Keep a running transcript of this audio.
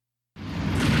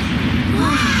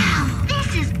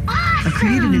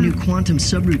created a new quantum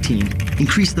subroutine,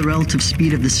 increased the relative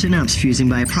speed of the synapse fusing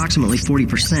by approximately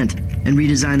 40%, and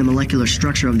redesigned the molecular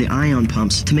structure of the ion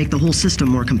pumps to make the whole system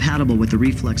more compatible with the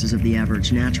reflexes of the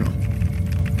average natural.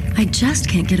 I just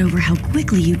can't get over how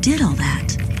quickly you did all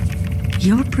that.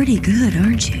 You're pretty good,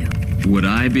 aren't you? Would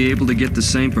I be able to get the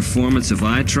same performance if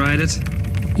I tried it?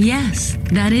 Yes,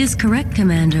 that is correct,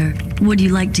 Commander. Would you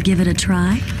like to give it a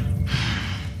try?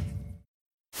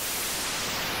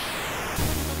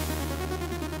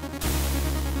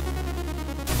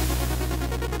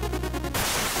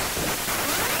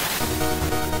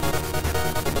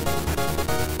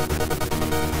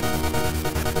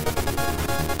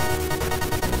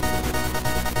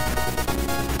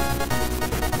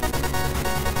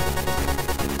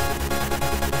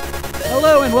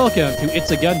 Hello and welcome to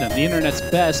It's a Gundam, the internet's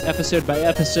best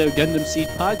episode-by-episode Gundam Seed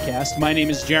podcast. My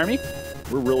name is Jeremy.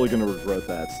 We're really going to regret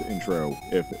that intro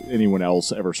if anyone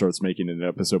else ever starts making an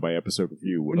episode-by-episode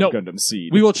review of Gundam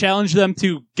Seed. We will challenge them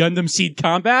to Gundam Seed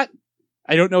Combat.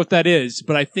 I don't know what that is,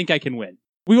 but I think I can win.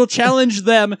 We will challenge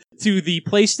them to the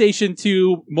PlayStation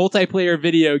 2 multiplayer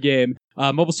video game,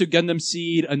 Mobile Suit Gundam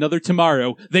Seed Another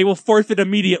Tomorrow. They will forfeit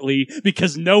immediately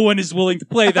because no one is willing to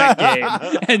play that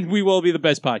game, and we will be the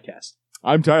best podcast.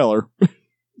 I'm Tyler.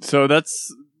 So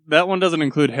that one doesn't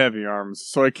include heavy arms,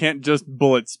 so I can't just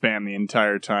bullet spam the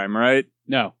entire time, right?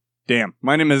 No. Damn.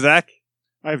 My name is Zach.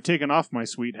 I've taken off my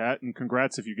sweet hat, and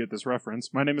congrats if you get this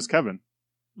reference. My name is Kevin.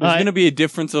 There's going to be a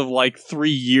difference of like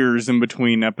 3 years in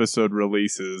between episode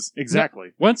releases. Exactly.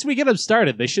 Once we get them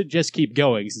started, they should just keep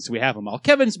going since we have them all.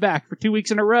 Kevin's back for 2 weeks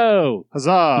in a row.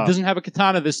 Huzzah! He doesn't have a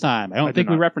katana this time. I don't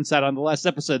think we referenced that on the last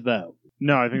episode, though.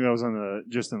 No, I think that was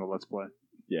just in the Let's Play.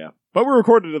 Yeah. But we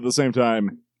recorded at the same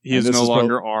time. He is no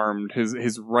longer armed.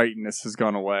 His rightness has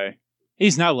gone away.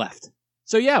 He's now left.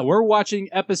 So yeah, we're watching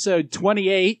episode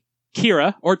 28,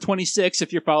 Kira, or 26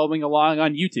 if you're following along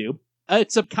on YouTube.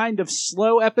 It's a kind of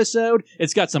slow episode.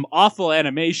 It's got some awful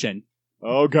animation.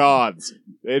 Oh god.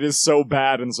 It is so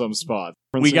bad in some spots.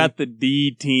 We got the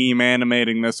D team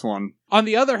animating this one. On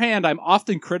the other hand, I'm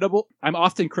often critical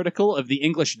of the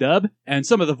English dub, and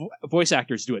some of the voice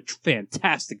actors do a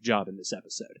fantastic job in this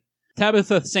episode.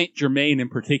 Tabitha St. Germain in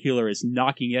particular is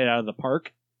knocking it out of the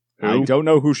park. I don't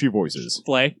know who she voices.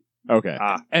 Flay. Okay.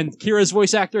 And Kira's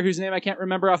voice actor, whose name I can't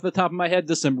remember off the top of my head,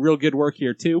 does some real good work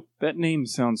here, too. That name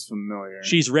sounds familiar.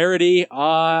 She's Rarity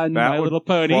on My Little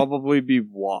Pony. Probably be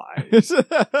why.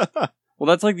 Well,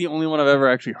 that's like the only one I've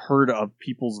ever actually heard of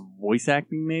people's voice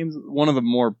acting names. One of the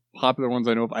more popular ones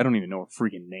I know of. I don't even know her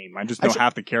freaking name. I just know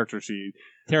half the characters she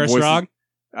Tara voices. Strong?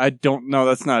 I don't know.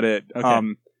 That's not it. Okay.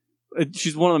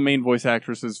 She's one of the main voice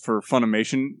actresses for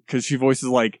Funimation because she voices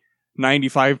like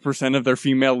 95% of their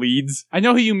female leads. I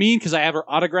know who you mean because I have her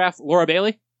autograph. Laura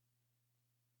Bailey?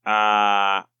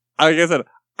 Like I said,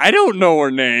 I don't know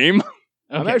her name. Okay.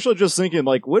 I'm actually just thinking,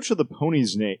 like, which of the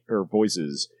ponies'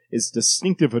 voices is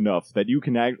distinctive enough that you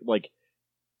can act like,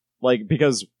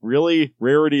 because really,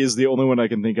 Rarity is the only one I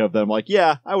can think of that I'm like,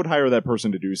 yeah, I would hire that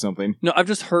person to do something. No, I've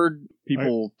just heard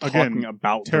people talking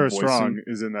about Tara the Strong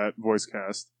is in that voice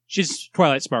cast. She's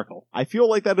Twilight Sparkle. I feel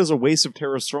like that is a waste of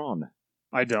Tara Strong.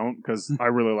 I don't, because I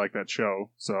really like that show,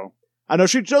 so. I know,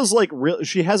 she does,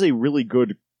 she has a really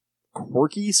good,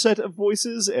 quirky set of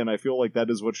voices, and I feel like that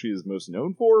is what she is most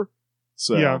known for.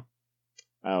 So, yeah.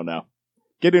 I don't know.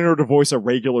 Getting her to voice a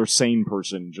regular, sane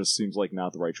person just seems like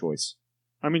not the right choice.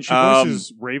 I mean, she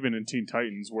voices Raven in Teen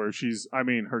Titans, where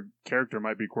her character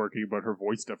might be quirky, but her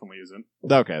voice definitely isn't.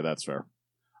 Okay, that's fair.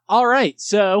 All right,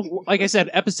 so, like I said,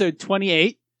 episode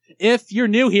 28. If you're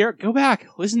new here, go back,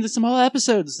 listen to some old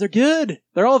episodes. They're good.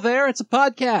 They're all there. It's a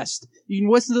podcast. You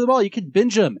can listen to them all. You can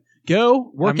binge them.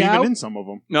 Go, work out. I'm even in some of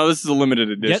them. No, this is a limited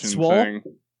edition Get swole thing.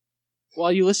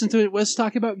 While you listen to it, let's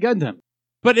talk about Gundam.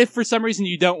 But if for some reason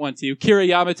you don't want to, Kira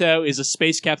Yamato is a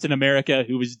space Captain America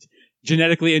who was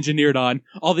genetically engineered on.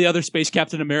 All the other space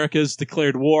Captain Americas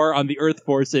declared war on the Earth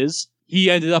forces. He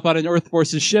ended up on an Earth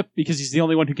Forces ship because he's the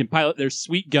only one who can pilot their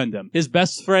sweet Gundam. His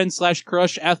best friend /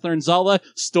 crush, Athlern Zala,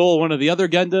 stole one of the other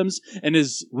Gundams and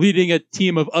is leading a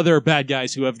team of other bad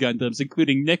guys who have Gundams,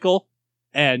 including Nickel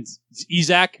and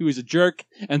Izak, who is a jerk,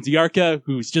 and Diarca,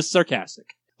 who's just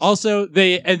sarcastic. Also,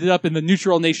 they ended up in the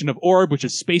neutral nation of Orb, which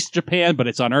is Space Japan, but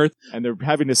it's on Earth. And they're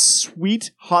having a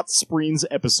sweet Hot Springs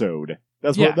episode.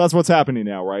 That's what's happening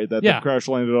now, right? That the crash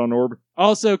landed on Orb.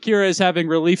 Also, Kira is having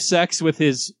relief sex with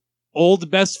his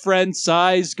old best friend,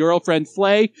 Sai's girlfriend,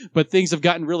 Flay, but things have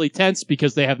gotten really tense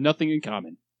because they have nothing in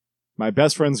common. My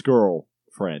best friend's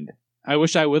girlfriend. I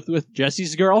wish I was with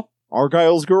Jesse's girl.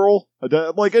 Argyle's girl?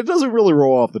 Like, it doesn't really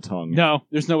roll off the tongue. No,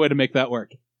 there's no way to make that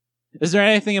work. Is there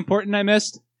anything important I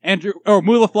missed?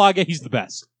 Mulaflaga, he's the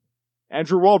best.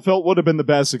 Andrew Waldfeld would have been the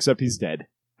best, except he's dead.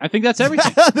 I think that's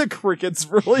everything. The crickets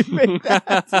really made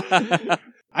that.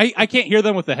 I can't hear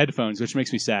them with the headphones, which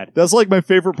makes me sad. That's like my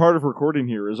favorite part of recording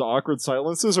here, is awkward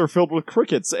silences are filled with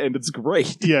crickets, and it's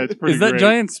great. Yeah, it's pretty Is that great.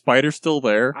 giant spider still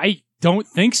there? I don't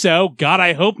think so. God,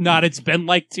 I hope not. It's been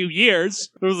like 2 years.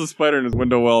 There was a spider in his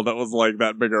window well that was like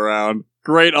that big around.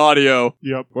 Great audio.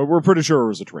 Yep. But we're pretty sure it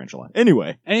was a tarantula.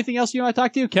 Anyway. Anything else you want to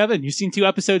talk to? Kevin, you've seen 2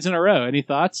 episodes in a row. Any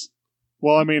thoughts?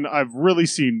 Well, I mean, I've really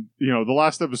seen, the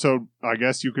last episode, I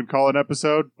guess you could call an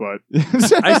episode, but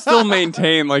I still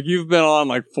maintain, like, you've been on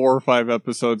like 4 or 5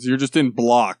 episodes. You're just in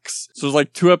blocks. So there's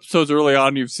like 2 episodes early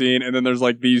on you've seen, and then there's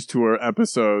like these 2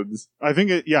 episodes. I think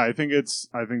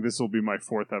this will be my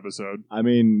 4th episode. I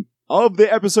mean, of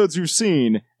the episodes you've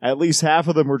seen, at least half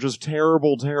of them are just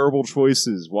terrible, terrible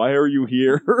choices. Why are you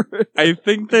here? I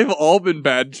think they've all been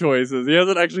bad choices. He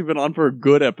hasn't actually been on for a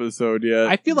good episode yet.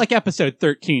 I feel like episode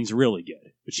 13 is really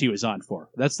good, which he was on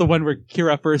for. That's the one where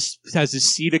Kira first has his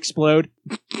seed explode.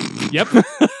 Yep.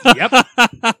 Yep.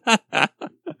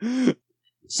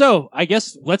 So, I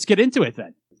guess let's get into it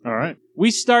then. All right. We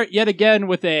start yet again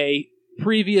with a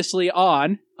previously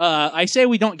on. I say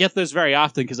we don't get those very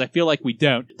often because I feel like we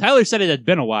don't. Tyler said it had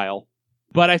been a while,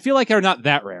 but I feel like they're not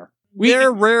that rare.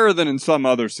 They're rarer than in some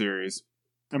other series.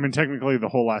 I mean, technically, the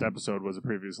whole last episode was a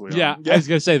previously on. Yeah, I was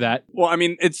going to say that. Well, I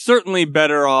mean, it's certainly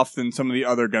better off than some of the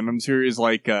other Gundam series,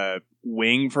 like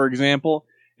Wing, for example.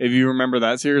 If you remember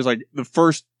that series, like the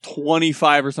first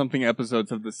 25 or something episodes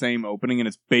have the same opening, and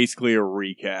it's basically a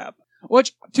recap.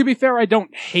 Which, to be fair, I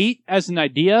don't hate as an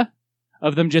idea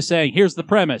of them just saying, here's the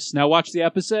premise, now watch the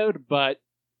episode, but...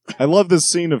 I love this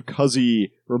scene of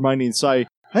Cuzzy reminding Sai,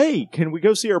 hey, can we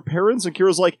go see our parents? And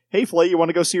Kira's like, hey, Flay, you want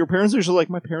to go see your parents? And she's like,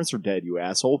 my parents are dead, you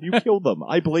asshole. You killed them.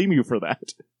 I blame you for that.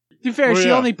 To be fair, she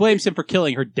only blames him for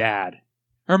killing her dad.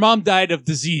 Her mom died of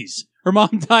disease. Her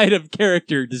mom died of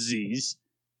character disease.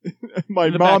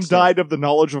 My mom died of the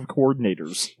knowledge of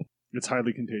coordinators. It's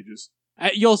highly contagious.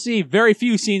 You'll see very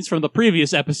few scenes from the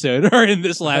previous episode are in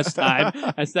this last time,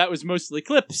 as that was mostly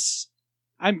clips.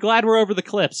 I'm glad we're over the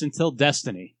clips until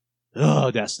Destiny.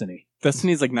 Oh, Destiny.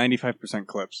 Destiny's like 95%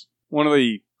 clips. One of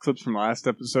the clips from last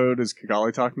episode is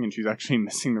Kigali talking, and she's actually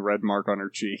missing the red mark on her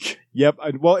cheek. Yep.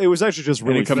 Well, it was actually just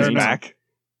really and it comes funny. back.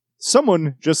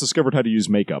 Someone just discovered how to use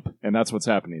makeup, and that's what's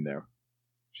happening there.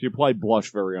 She applied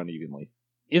blush very unevenly.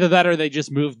 Either that or they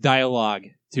just moved dialogue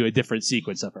to a different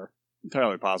sequence of her.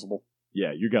 Entirely possible.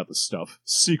 Yeah, you got the stuff.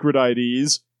 Secret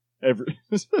IDs. I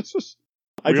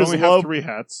We just only love. have 3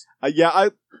 hats.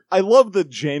 I love the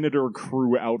janitor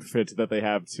crew outfit that they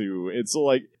have too. It's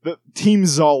like the Team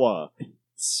Zala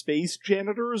space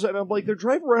janitors, and I'm like, they're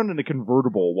driving around in a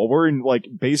convertible while wearing like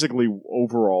basically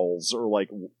overalls or like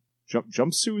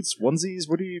jumpsuits, onesies.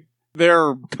 What do you?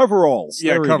 They're coveralls.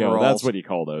 Yeah, there we coveralls. go. That's what you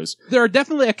call those. There are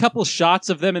definitely a couple shots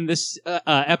of them in this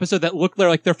episode that look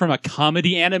like they're from a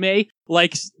comedy anime.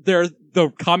 Like they're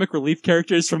the comic relief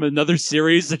characters from another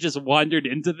series that just wandered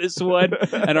into this one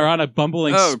and are on a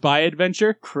bumbling spy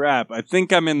adventure. Crap, I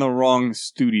think I'm in the wrong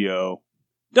studio.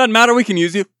 Doesn't matter, we can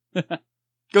use you.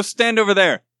 Go stand over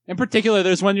there. In particular,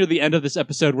 there's one near the end of this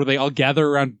episode where they all gather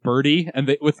around Birdie and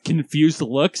they, with confused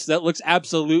looks. That looks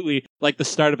absolutely like the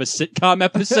start of a sitcom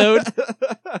episode.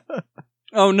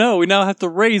 Oh no, we now have to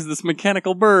raise this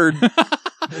mechanical bird.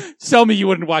 Tell me you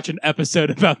wouldn't watch an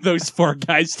episode about those 4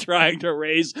 guys trying to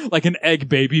raise like an egg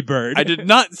baby bird. I did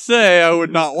not say I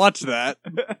would not watch that.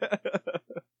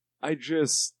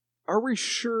 Are we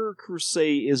sure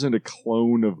Crusade isn't a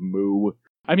clone of Moo?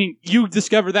 I mean, you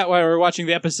discovered that while we were watching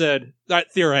the episode,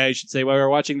 not theory, I should say, while we were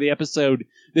watching the episode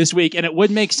this week, and it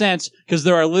would make sense because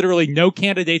there are literally no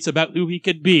candidates about who he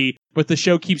could be, but the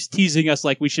show keeps teasing us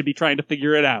like we should be trying to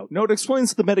figure it out. No, it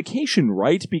explains the medication,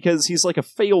 right? Because he's like a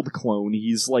failed clone.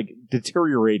 He's like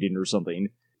deteriorating or something.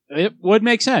 It would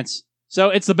make sense.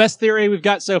 So it's the best theory we've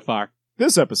got so far.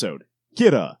 This episode,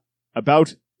 Kira,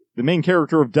 about the main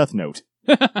character of Death Note.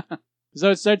 So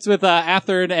it starts with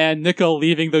Athern and Nickel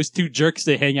leaving those 2 jerks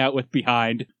they hang out with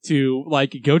behind to,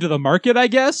 like, go to the market, I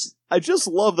guess? I just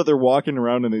love that they're walking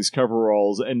around in these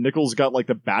coveralls, and Nickel's got, like,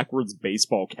 the backwards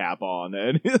baseball cap on.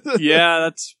 And yeah,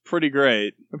 that's pretty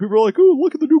great. And people are like, ooh,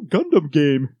 look at the new Gundam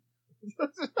game.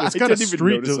 It's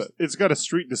got a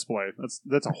street display.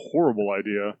 That's a horrible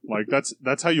idea. Like,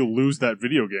 that's how you lose that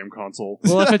video game console.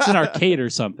 Well, if it's an arcade or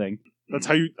something. That's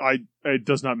how it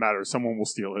does not matter. Someone will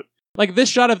steal it. Like, this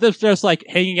shot of them just, like,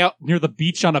 hanging out near the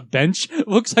beach on a bench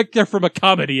looks like they're from a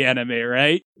comedy anime,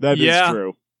 right? That is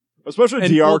true. Especially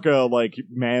Diarca, like,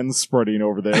 man-spreading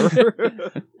over there.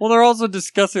 Well, they're also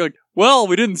discussing, like, well,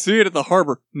 we didn't see it at the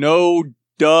harbor. No,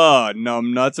 duh,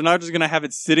 numbnuts. They're not just going to have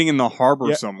it sitting in the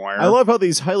harbor somewhere. I love how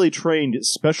these highly trained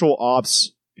special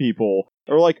ops people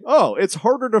are like, oh, it's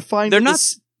harder to find...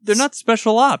 They're not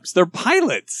special ops. They're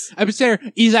pilots. I would say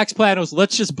Isaac's plan was,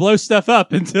 let's just blow stuff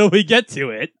up until we get to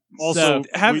it. Also,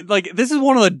 this is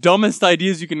one of the dumbest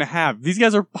ideas you can have. These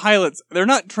guys are pilots. They're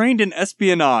not trained in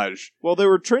espionage. Well, they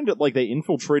were trained at, they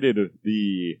infiltrated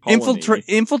the colony.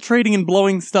 Infiltrating and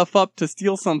blowing stuff up to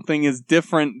steal something is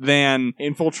different than...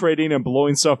 Infiltrating and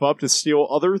blowing stuff up to steal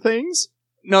other things?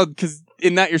 No, because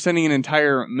in that you're sending an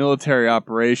entire military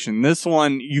operation. This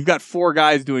one, you've got 4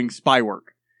 guys doing spy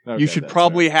work. Okay, you should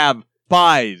probably have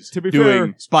spies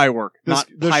doing spy work, not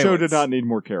pilots. The show did not need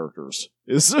more characters.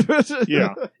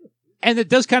 Yeah. And it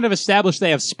does kind of establish they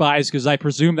have spies, because I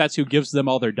presume that's who gives them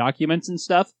all their documents and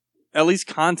stuff. At least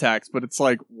contacts, but it's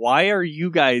like, why are you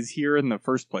guys here in the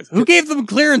first place? Who gave them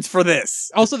clearance for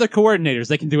this? Also, they're coordinators.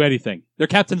 They can do anything. They're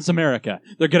Captains America.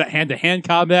 They're good at hand-to-hand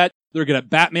combat. They're good at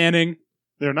Batmaning.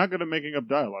 They're not good at making up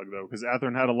dialogue, though, because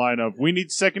Atherin had a line of, we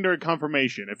need secondary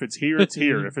confirmation. If it's here, it's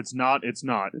here. If it's not, it's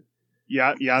not.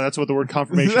 Yeah, that's what the word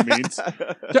confirmation means.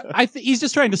 He's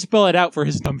just trying to spell it out for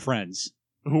his dumb friends.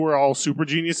 Who are all super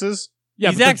geniuses?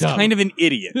 Yeah, he's actually kind of an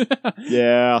idiot.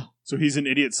 Yeah. So he's an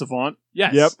idiot savant?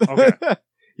 Yes. Yep. Okay.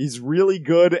 He's really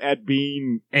good at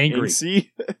being angry.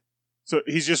 angsty. So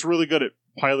he's just really good at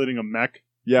piloting a mech?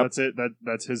 Yeah. That's it?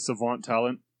 That's his savant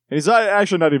talent? And he's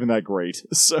actually not even that great,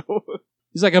 so...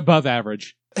 He's like above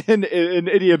average. An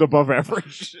idiot above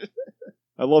average.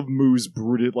 I love Moo's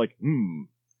brooded,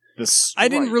 I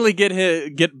didn't really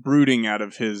get brooding out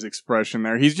of his expression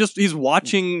there. He's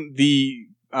watching the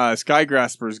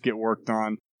Skygraspers get worked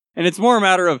on. And it's more a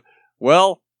matter of,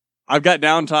 well, I've got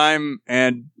downtime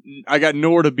and I got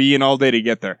nowhere to be and all day to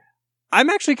get there. I'm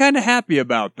actually kind of happy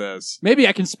about this. Maybe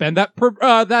I can spend that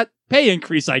pay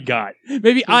increase I got.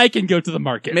 Maybe I can go to the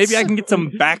market. Maybe I can get some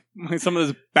of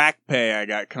this back pay I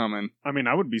got coming. I mean,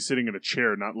 I would be sitting in a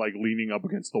chair, not leaning up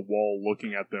against the wall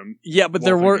looking at them. Yeah, but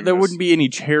there wouldn't be any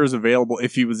chairs available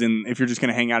if you're just going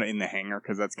to hang out in the hangar,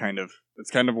 because that's kind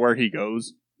of where he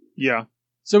goes. Yeah.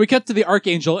 So we cut to the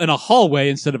Archangel in a hallway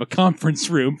instead of a conference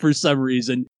room for some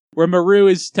reason, where Maru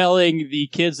is telling the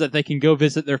kids that they can go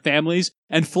visit their families,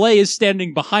 and Flay is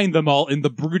standing behind them all in the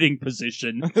brooding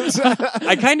position.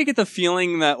 I kind of get the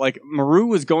feeling that, Maru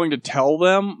was going to tell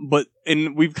them,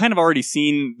 and we've kind of already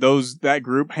seen that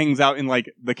group hangs out in,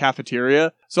 the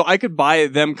cafeteria, so I could buy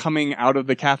them coming out of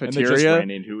the cafeteria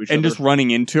and just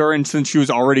running into her, and since she was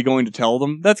already going to tell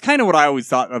them, that's kind of what I always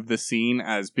thought of this scene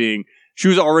as being... She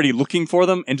was already looking for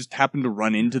them and just happened to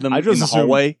run into them in the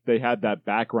hallway. They had that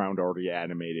background already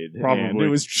animated. Probably. And it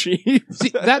was cheap. See,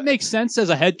 that makes sense as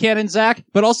a headcanon, Zach,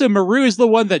 but also Maru is the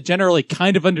one that generally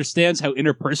kind of understands how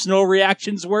interpersonal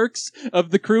reactions works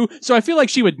of the crew, so I feel like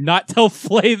she would not tell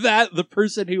Flay that, the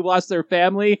person who lost their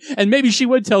family, and maybe she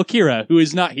would tell Kira, who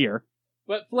is not here.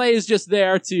 But Flay is just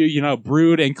there to,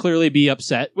 brood and clearly be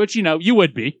upset, which, you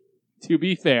would be, to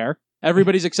be fair.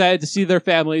 Everybody's excited to see their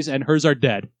families, and hers are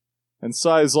dead. And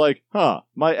Sai's like,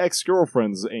 my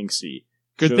ex-girlfriend's angsty.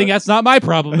 Good thing that's not my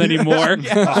problem anymore.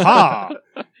 Aha!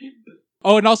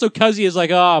 Oh, and also Cuzzy is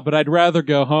like, but I'd rather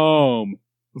go home.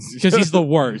 Because he's the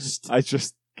worst.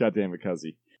 Goddamn it,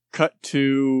 Cuzzy. Cut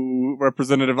to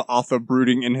Representative Otha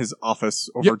brooding in his office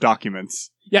over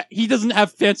documents. Yeah, he doesn't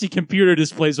have fancy computer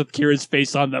displays with Kira's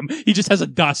face on them. He just has a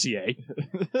dossier.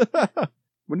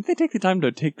 When did they take the time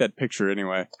to take that picture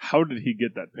anyway? How did he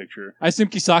get that picture? I assume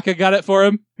Kisaka got it for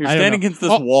him. You're standing against this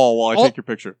wall while I take your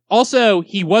picture. Also,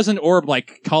 he was an orb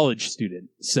college student,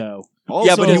 so...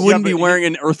 Also, but he wouldn't be wearing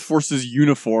an Earth Forces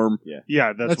uniform.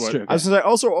 Yeah, that's what... True. I was going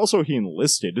to say, also he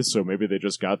enlisted, so maybe they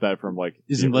just got that from,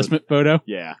 his enlistment photo?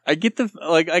 Yeah. I get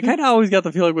I kind of always got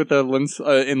the feeling with the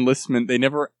enlistment, they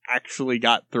never actually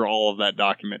got through all of that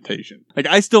documentation.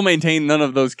 I still maintain none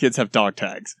of those kids have dog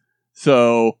tags.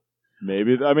 So...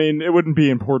 Maybe, it wouldn't be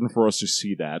important for us to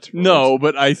see that. No,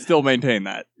 but I still maintain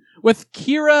that. With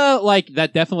Kira,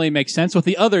 that definitely makes sense. With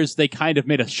the others, they kind of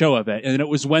made a show of it, and it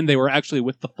was when they were actually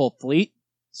with the full fleet,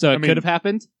 so it could have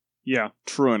happened. Yeah.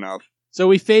 True enough. So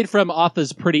we fade from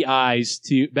Otha's pretty eyes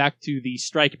back to the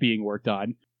strike being worked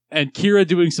on, and Kira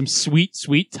doing some sweet,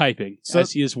 sweet typing,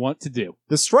 as he is wont to do.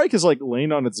 The strike is,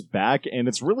 laying on its back, and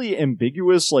it's really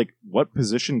ambiguous, what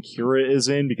position Kira is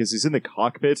in, because he's in the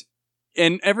cockpit.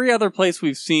 In every other place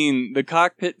we've seen, the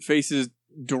cockpit faces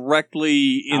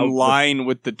directly in line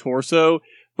with the torso,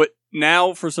 but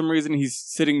now, for some reason, he's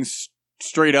sitting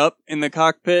straight up in the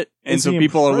cockpit, and so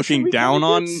people are looking down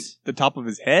on the top of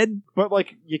his head. But,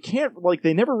 you can't,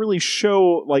 they never really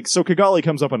show, so Kigali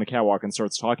comes up on a catwalk and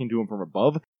starts talking to him from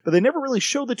above, but they never really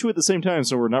show the two at the same time,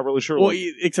 so we're not really sure. Well,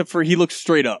 except for he looks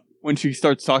straight up. when she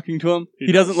starts talking to him, He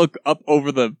he doesn't does. look up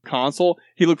over the console.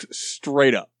 He looks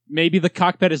straight up. Maybe the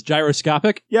cockpit is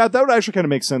gyroscopic. Yeah, that would actually kind of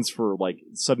make sense for like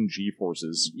sudden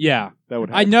G-forces. Yeah. That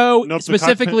would I help. know Nope, the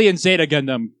specifically in Zeta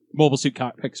Gundam, mobile suit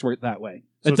cockpits work that way.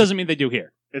 So That doesn't mean they do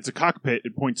here. It's a cockpit.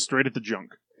 It points straight at the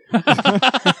junk.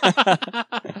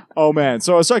 Oh man,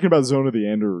 so I was talking about Zone of the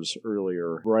Enders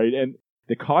earlier, right? And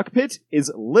the cockpit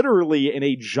is literally in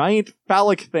a giant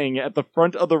phallic thing at the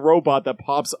front of the robot that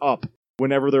pops up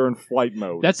whenever they're in flight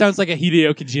mode. That sounds like a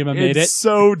Hideo Kojima made it.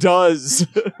 so does.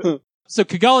 So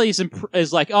Kigali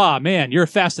is like, oh man, you're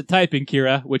fast at typing,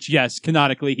 Kira, which yes,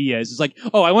 canonically he is. It's like,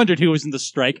 oh, I wondered who was in the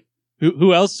strike.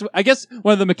 Who else? I guess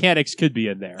one of the mechanics could be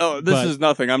in there. Oh, this but- is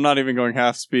nothing. I'm not even going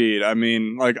half speed. I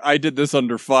mean, like, I did this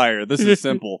under fire. This is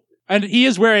simple. And he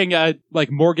is wearing a like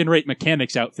Morgan Rate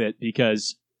mechanics outfit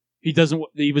because he doesn't.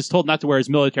 He was told not to wear his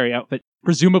military outfit,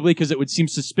 presumably because it would seem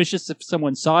suspicious if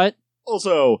someone saw it.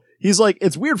 Also, he's like,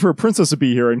 it's weird for a princess to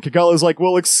be here, and Kagala's like,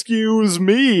 well, excuse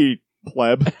me,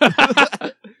 pleb.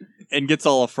 And gets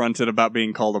all affronted about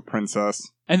being called a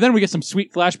princess. And then we get some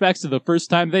sweet flashbacks to the first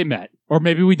time they met, or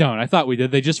maybe we don't. I thought we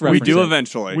did. They just We reference do it.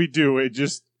 eventually. We do. It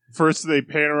just first they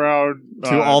pan around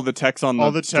to all the techs on all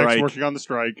the the techs strike. working on the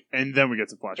strike, and then we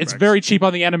get some flashbacks. It's very cheap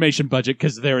on the animation budget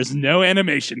because there is no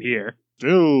animation here,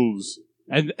 stills,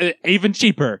 and even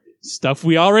cheaper stuff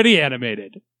we already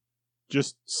animated.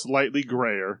 just slightly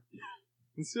grayer.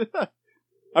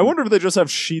 I wonder if they just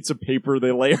have sheets of paper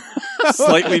they lay.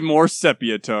 Slightly more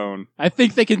sepia tone. I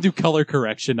think they can do color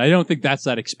correction. I don't think that's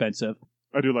that expensive.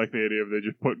 I do like the idea of they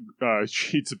just put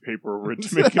sheets of paper over it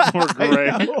to make it more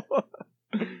gray.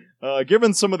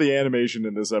 Given some of the animation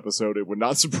in this episode, it would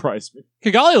not surprise me.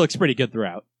 Kigali looks pretty good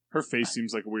throughout. Her face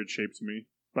seems like a weird shape to me.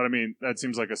 But I mean, that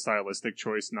seems like a stylistic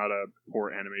choice, not a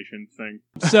poor animation thing.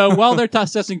 So while they're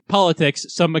discussing politics,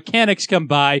 some mechanics come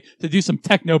by to do some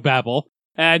techno babble.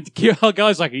 And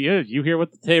Kigali's like, you hear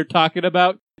what they're talking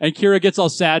about? And Kira gets all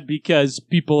sad because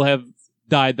people have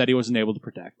died that he wasn't able to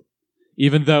protect,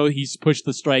 even though he's pushed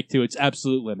the strike to its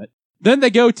absolute limit. Then they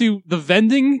go to the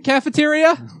vending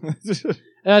cafeteria.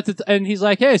 And he's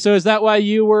like, hey, so is that why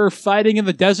you were fighting in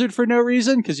the desert for no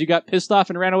reason? Because you got pissed off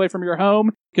and ran away from your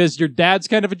home? Because your dad's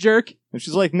kind of a jerk? And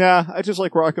she's like, nah, I just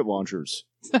like rocket launchers.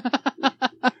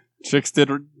 Chicks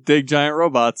dig giant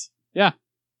robots.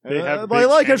 They have But I big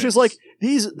like how cannons. she's like,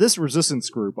 this resistance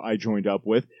group I joined up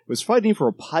with was fighting for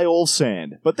a pile of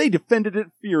sand, but they defended it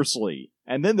fiercely,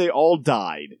 and then they all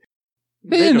died.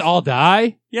 They didn't all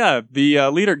die. Yeah, the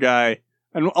leader guy.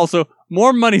 And also,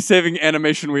 more money-saving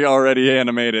animation we already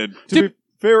animated. To be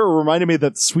fair, it reminded me of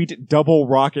that sweet double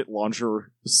rocket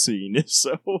launcher scene,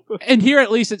 so... And here, at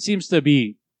least, it seems to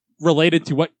be related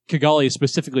to what Kigali is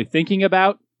specifically thinking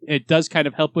about. It does kind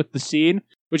of help with the scene,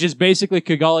 which is basically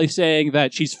Kigali saying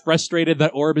that she's frustrated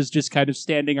that Orb is just kind of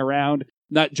standing around,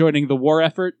 not joining the war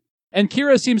effort. And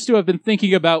Kira seems to have been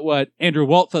thinking about what Andrew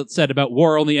Waltz said about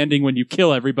war only ending when you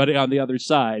kill everybody on the other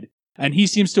side. And he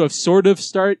seems to have sort of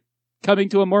start coming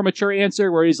to a more mature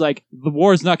answer where he's like, the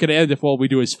war's not going to end if all we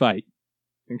do is fight.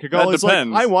 And Kigali's like,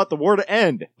 depends. I want the war to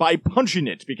end by punching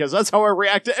it, because that's how I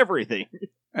react to everything.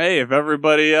 Hey, if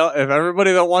everybody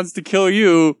that wants to kill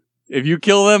you, if you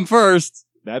kill them first...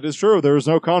 That is true, there is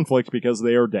no conflict because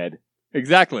they are dead.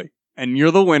 Exactly. And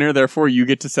you're the winner, therefore you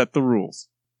get to set the rules.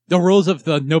 The rules of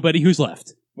the nobody who's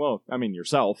left. Well, I mean,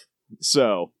 yourself.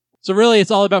 So, So really, it's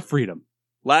all about freedom.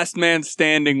 Last man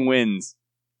standing wins.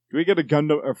 do we get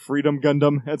a Freedom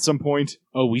Gundam at some point?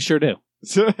 Oh, we sure do.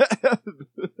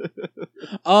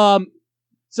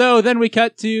 So then we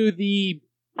cut to the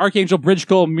Archangel Bridge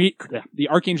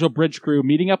crew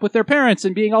meeting up with their parents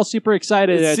and being all super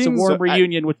excited. It It's a seems- warm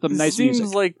reunion with some It nice seems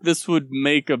music. like this would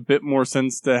make a bit more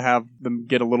sense to have them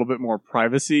get a little bit more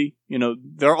privacy. You know,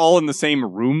 they're all in the same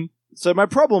room. So my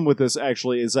problem with this,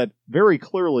 actually, is that very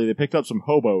clearly they picked up some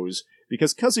hobos,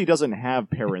 because Cuzzy doesn't have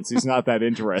parents, he's not that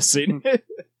interesting.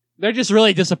 They're just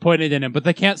really disappointed in him, but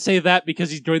they can't say that because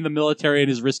he's joined the military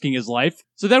and is risking his life.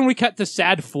 So then we cut to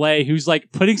Sad Flay, who's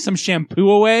like putting some shampoo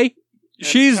away.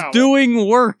 She's towel. doing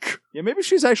work. Yeah, maybe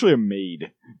she's actually a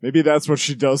maid. Maybe that's what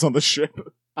she does on the ship.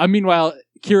 Meanwhile,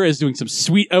 Kira is doing some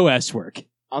sweet OS work.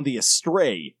 On the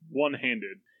Astray.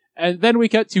 One-handed. And then we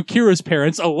cut to Kira's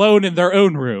parents alone in their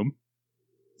own room.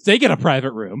 They get a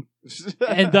private room.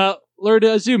 And Lord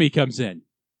Azumi comes in.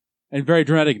 And very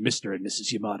dramatic, Mr. and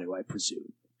Mrs. Yamato, I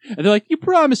presume. And they're like, you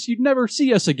promised you'd never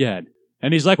see us again.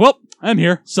 And he's like, well, I'm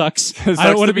here. Sucks. I Sucks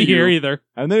don't want to to be be here you. either.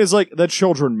 And then it's like, the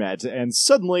children met, and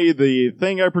suddenly the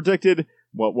thing I predicted,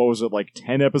 what was it, like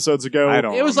 10 episodes ago? I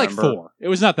don't It was like remember. 4. It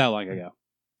was not that long ago.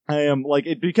 I am, like,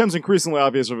 it becomes increasingly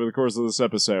obvious over the course of this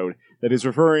episode that he's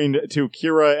referring to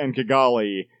Kira and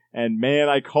Kigali and man,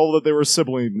 I call that they were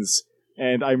siblings,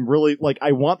 and I'm really, like,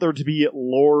 I want there to be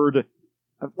Lord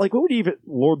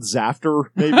Zafter,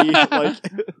 maybe? Like,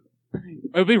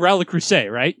 It would be Raul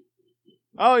Crusade, right?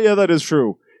 oh yeah, that is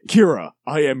true. Kira,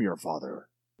 I am your father.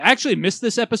 I actually missed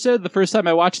this episode the first time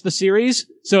I watched the series,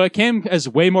 so it came as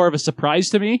way more of a surprise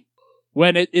to me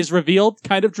when it is revealed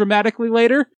kind of dramatically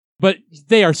later, but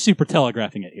they are super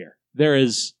telegraphing it here. There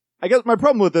is... I guess my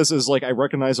problem with this is, like, I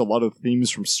recognize a lot of themes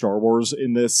from Star Wars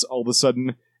in this all of a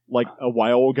sudden, like, a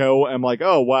while ago. I'm like,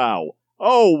 oh, wow.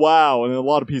 And then a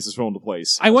lot of pieces fell into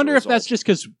place. I wonder if that's just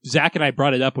because Zach and I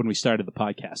brought it up when we started the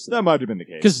podcast. That might have been the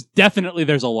case. Because definitely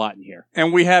there's a lot in here.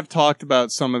 And we have talked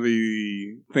about some of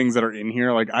the things that are in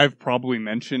here. Like, I've probably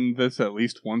mentioned this at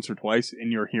least once or twice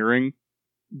in your hearing.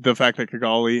 The fact that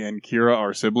Kigali and Kira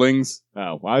are siblings.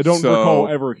 Oh, I don't recall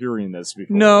ever hearing this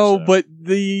before. No, so. but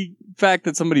the fact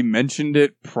that somebody mentioned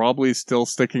it probably is still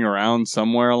sticking around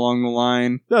somewhere along the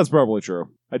line. That's probably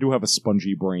true. I do have a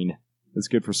spongy brain. It's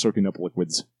good for soaking up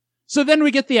liquids. So then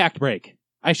we get the act break.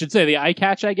 I should say the eye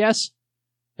catch, I guess.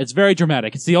 It's very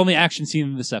dramatic. It's the only action scene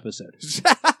in this episode.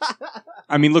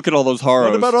 I mean, look at all those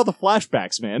horrors. What about all the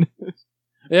flashbacks, man?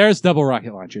 There's double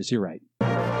rocket launchers, you're right.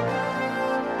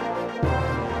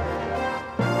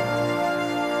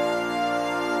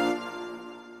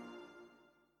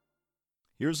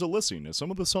 Here's a listing of some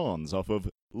of the songs off of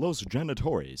Los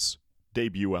Janitores'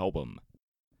 debut album.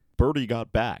 Birdie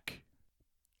Got Back,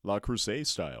 La Crusade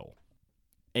Style,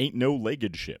 Ain't No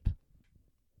Legged Ship,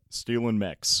 Stealin'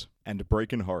 Mechs, and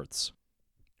Breakin' Hearts.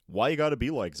 Why You Gotta Be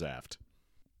Like Zaft,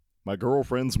 My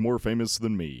Girlfriend's More Famous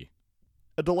Than Me,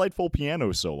 a delightful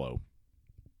piano solo,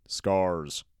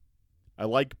 Scars, I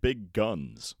Like Big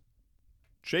Guns,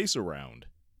 Chase Around,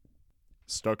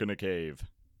 Stuck in a Cave,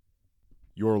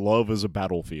 Your Love is a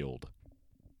Battlefield.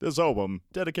 This album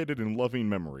dedicated in loving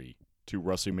memory to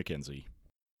Rusty McKenzie.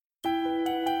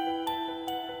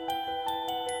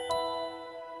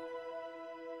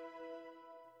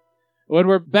 When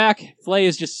we're back, Flay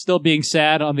is just still being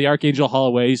sad on the Archangel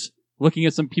hallways, looking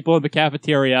at some people in the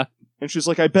cafeteria. And she's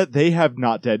like, I bet they have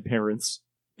not dead parents.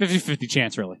 50-50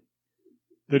 chance, really.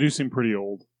 They do seem pretty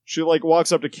old. She, like,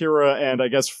 walks up to Kira and I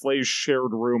guess Flay's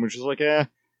shared room, and she's like,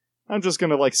 I'm just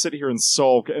gonna, like, sit here and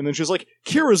sulk. And then she's like,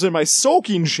 Kira's in my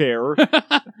sulking chair.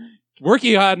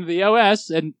 Working on the OS,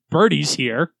 and Birdie's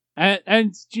here.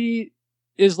 And she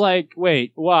is like,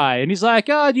 wait, why? And he's like,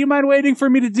 do you mind waiting for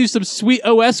me to do some sweet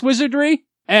OS wizardry?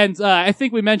 And I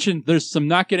think we mentioned there's some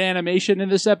not good animation in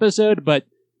this episode, but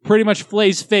pretty much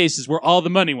Flay's face is where all the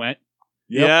money went.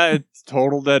 Yep. Yeah, it's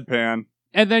total deadpan.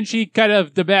 And then she kind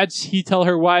of demands he tell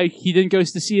her why he didn't go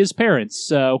to see his parents.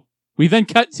 So we then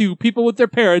cut to people with their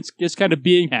parents just kind of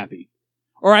being happy.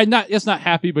 Or it's not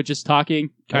happy, but just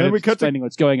talking, kind of explaining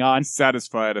what's going on.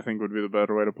 Satisfied, I think, would be the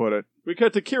better way to put it. We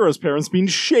cut to Kira's parents being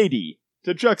shady,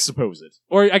 to juxtapose it.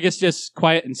 Or I guess just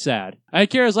quiet and sad. And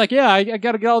Kira's like, yeah, I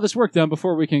gotta get all this work done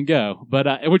before we can go.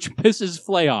 But, which pisses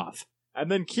Flay off.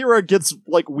 And then Kira gets,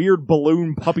 like, weird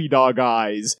balloon puppy dog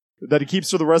eyes that he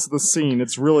keeps for the rest of the scene.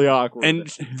 It's really awkward.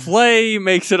 And Flay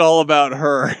makes it all about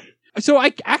her. So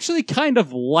I actually kind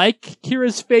of like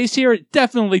Kira's face here. It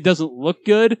definitely doesn't look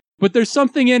good, but there's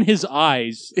something in his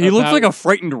eyes. He looks like a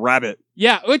frightened rabbit.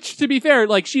 Yeah, which, to be fair,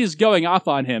 like, she is going off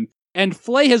on him. And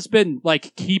Flay has been,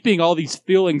 like, keeping all these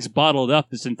feelings bottled up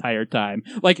this entire time.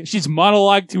 Like, she's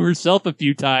monologued to herself a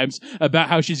few times about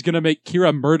how she's gonna make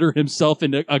Kira murder himself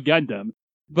in a Gundam.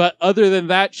 But other than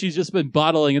that, she's just been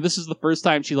bottling, and this is the first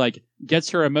time she, like,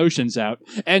 gets her emotions out.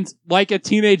 And like a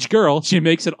teenage girl, she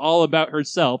makes it all about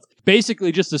herself,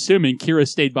 basically just assuming Kira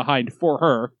stayed behind for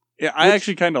her. Yeah, I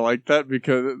actually kind of like that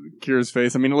because Kira's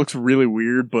face, I mean, it looks really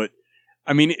weird, but,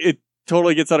 I mean, it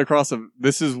totally gets that across of,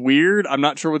 this is weird, I'm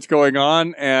not sure what's going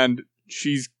on, and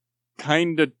she's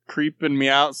kind of creeping me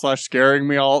out / scaring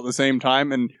me all at the same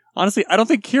time, and honestly, I don't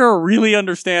think Kira really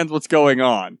understands what's going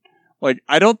on. Like,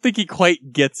 I don't think he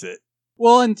quite gets it.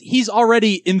 Well, and he's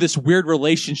already in this weird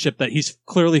relationship that he's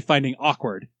clearly finding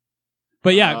awkward.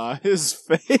 But yeah. His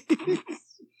face.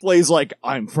 Flay's like,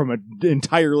 I'm from an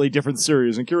entirely different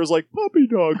series, and Kira's like, puppy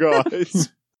dog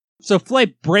eyes. So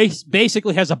Flay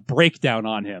basically has a breakdown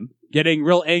on him, getting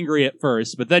real angry at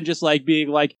first, but then just like being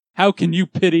like, how can you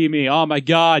pity me? Oh my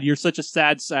god, you're such a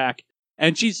sad sack.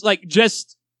 And she's like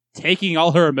just taking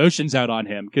all her emotions out on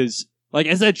him, because like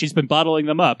I said, she's been bottling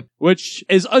them up, which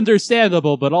is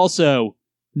understandable, but also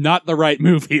not the right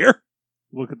move here.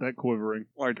 Look at that quivering.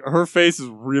 Like, her face is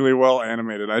really well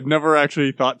animated. I'd never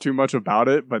actually thought too much about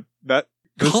it, but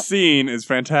this scene is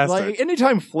fantastic. Like,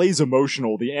 anytime Flay's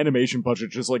emotional, the animation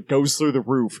budget just, like, goes through the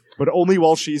roof, but only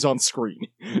while she's on screen.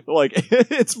 Like,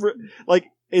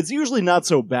 it's usually not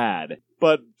so bad.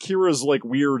 but Kira's, like,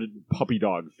 weird puppy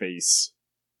dog face.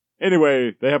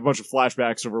 Anyway, they have a bunch of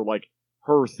flashbacks over, like,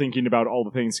 her thinking about all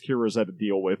the things Kira's had to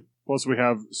deal with. Plus we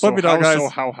have Puppy dog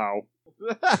guys. how.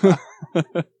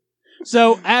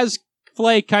 So as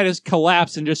Flay kind of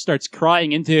collapses and just starts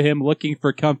crying into him, looking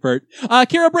for comfort,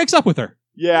 Kira breaks up with her.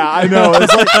 Yeah, I know.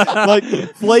 It's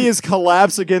like Flay is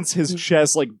collapsed against his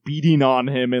chest, like, beating on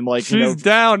him, and, like, She's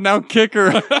down, now kick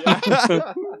her.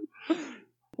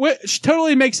 Which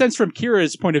totally makes sense from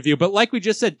Kira's point of view, but like we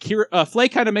just said, Flay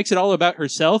kind of makes it all about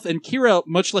herself, and Kira,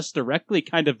 much less directly,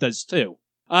 kind of does too.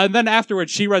 And then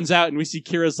afterwards, she runs out, and we see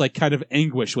Kira's, like, kind of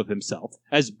anguish with himself,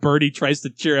 as Birdie tries to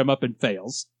cheer him up and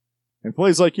fails. And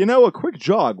Flay's like, a quick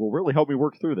jog will really help me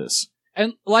work through this.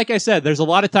 And like I said, there's a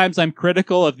lot of times I'm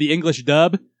critical of the English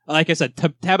dub. Like I said,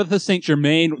 Tabitha St.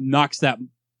 Germain knocks that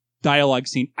dialogue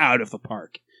scene out of the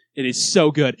park. It is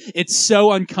so good. It's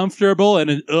so uncomfortable,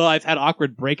 and I've had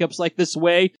awkward breakups like this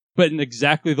way, but in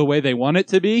exactly the way they want it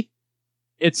to be.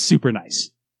 It's super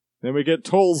nice. Then we get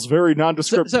Toll's very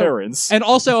nondescript parents. And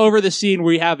also over the scene,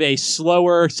 we have a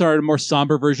slower, sort of more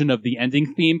somber version of the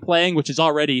ending theme playing, which is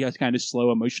already a kind of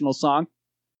slow, emotional song.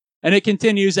 And it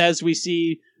continues as we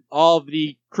see all of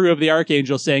the crew of the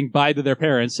Archangel saying bye to their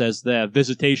parents as the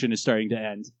visitation is starting to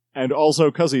end. And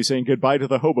also Cuzzy saying goodbye to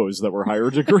the hobos that were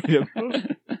hired to greet him.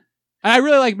 I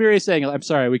really like Miri saying, I'm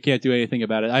sorry, we can't do anything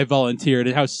about it. I volunteered.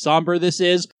 And how somber this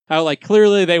is. How, like,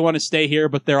 clearly they want to stay here,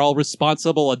 but they're all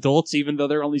responsible adults, even though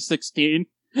they're only 16.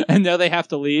 And now they have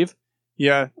to leave.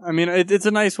 Yeah, I mean, it's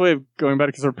a nice way of going about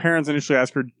it, because her parents initially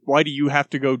asked her, why do you have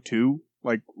to go too?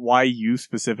 Like, why you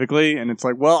specifically? And it's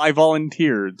like, well, I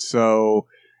volunteered, so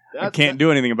I can't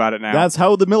do anything about it now. That's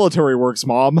how the military works,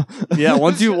 Mom. Yeah,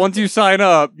 once you sign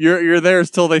up, you're there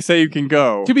till they say you can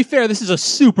go. To be fair, this is a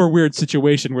super weird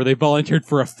situation where they volunteered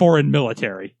for a foreign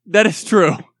military. That is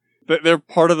true. They're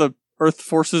part of the Earth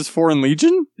Forces Foreign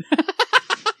Legion?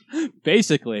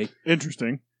 Basically.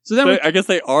 Interesting. So then I guess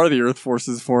they are the Earth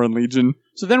Forces Foreign Legion.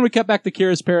 So then we cut back to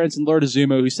Kira's parents and Lord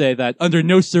Azuma, who say that under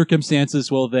no circumstances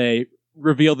will they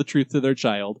reveal the truth to their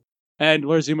child. And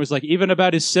Lord Azuma's like, even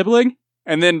about his sibling?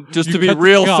 And then, just You to be cut to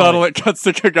real Kigali. subtle, it cuts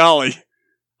to Kigali.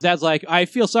 Dad's like, I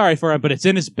feel sorry for him, but it's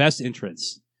in his best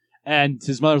interest. And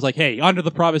his mother's like, hey, honor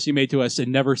the promise you made to us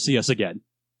and never see us again.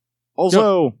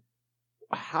 Also,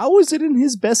 how is it in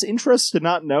his best interest to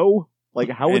not know? Like,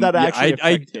 how would that actually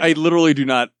affect him? I literally do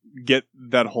not get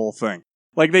that whole thing.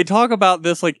 Like, they talk about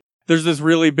this, like, there's this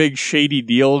really big shady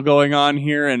deal going on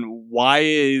here, and why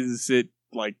does it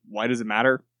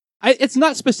matter? It's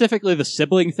not specifically the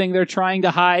sibling thing they're trying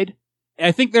to hide.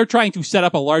 I think they're trying to set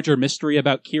up a larger mystery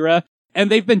about Kira,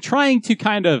 and they've been trying to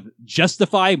kind of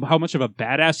justify how much of a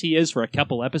badass he is for a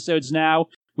couple episodes now.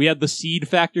 We had the seed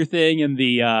factor thing in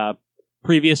the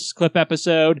previous clip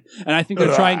episode, and I think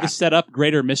they're trying to set up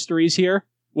greater mysteries here.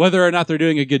 Whether or not they're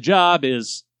doing a good job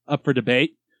is up for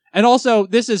debate. And also,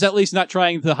 this is at least not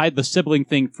trying to hide the sibling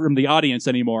thing from the audience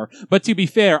anymore. But to be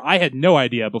fair, I had no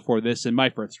idea before this in my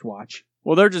first watch.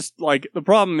 Well, they're just, like, the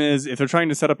problem is, if they're trying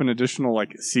to set up an additional,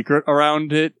 like, secret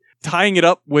around it, tying it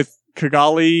up with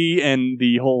Kigali and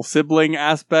the whole sibling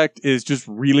aspect is just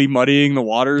really muddying the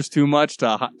waters too much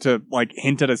to like,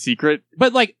 hint at a secret.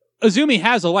 But, like, Izumi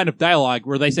has a line of dialogue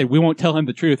where they say, we won't tell him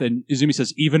the truth, and Izumi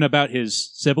says, even about his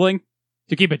sibling,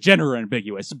 to keep it gender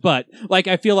ambiguous. But, like,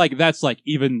 I feel like that's, like,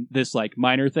 even this, like,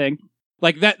 minor thing.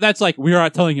 Like, that's like, we're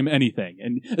not telling him anything.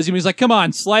 And Izumi's like, come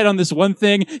on, slide on this one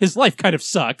thing. His life kind of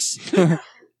sucks.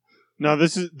 No,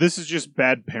 this is just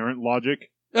bad parent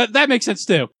logic. That makes sense,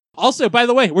 too. Also, by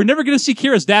the way, we're never going to see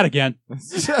Kira's dad again.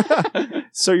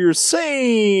 So you're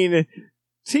saying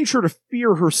teach her to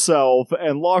fear herself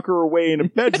and lock her away in a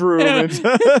bedroom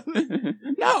and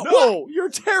No, you're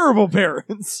terrible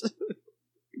parents.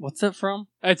 What's that from?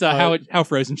 That's how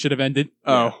Frozen should have ended.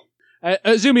 Oh.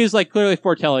 Izumi is, like, clearly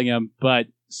foretelling him, but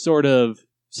sort of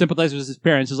sympathizes with his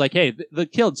parents. Is like, hey, the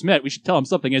kid's met. We should tell him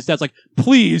something. And his dad's like,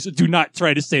 please do not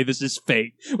try to say this is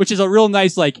fate. Which is a real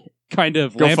nice, like, kind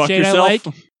of Go fuck lampshade I yourself.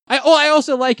 like. I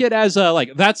also like it as,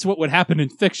 like, that's what would happen in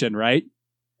fiction, right?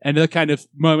 And the kind of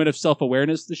moment of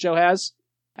self-awareness the show has.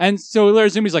 And so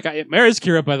Izumi's like, where's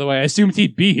Kira, by the way? I assumed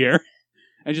he'd be here.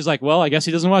 And she's like, well, I guess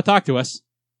he doesn't want to talk to us.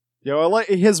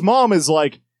 His mom is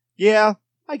like, yeah,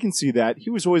 I can see that. He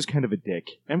was always kind of a dick.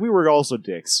 And we were also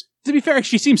dicks. To be fair,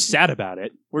 she seems sad about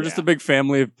it. We're just a big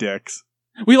family of dicks.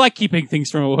 We like keeping things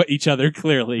from each other,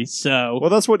 clearly, so... Well,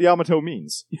 that's what Yamato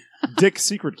means. Dick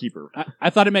secret keeper. I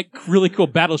thought it meant really cool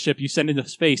battleship you send into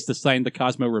space to sign the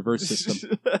Cosmo reverse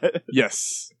system.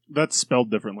 Yes. That's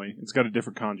spelled differently. It's got a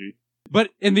different kanji. But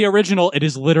in the original, it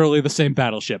is literally the same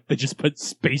battleship. They just put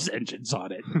space engines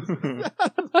on it.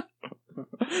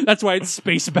 That's why it's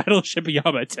Space Battleship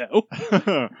Yamato.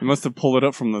 You must have pulled it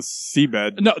up from the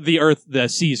seabed. No, the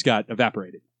seas got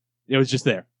evaporated. It was just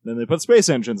there. Then they put space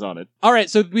engines on it. All right,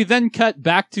 so we then cut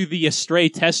back to the Astray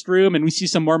test room, and we see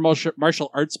some more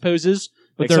martial arts poses.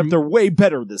 But Except they're way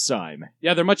better this time.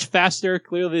 Yeah, they're much faster.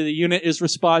 Clearly, the unit is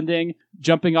responding,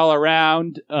 jumping all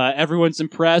around. Everyone's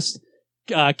impressed.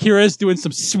 Kira's doing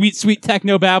some sweet, sweet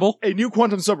technobabble. A new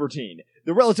quantum subroutine.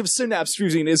 The relative synapse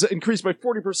fusing is increased by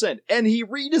 40%, and he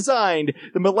redesigned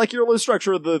the molecular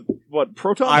structure of the,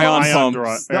 proton Ion pumps?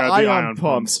 pumps. The ion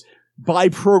pumps. By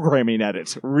programming at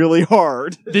it really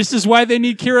hard. This is why they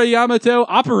need Kira Yamato,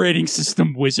 operating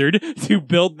system wizard, to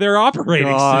build their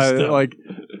operating system. Like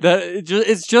that,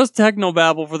 it's just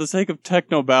technobabble for the sake of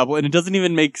technobabble, and it doesn't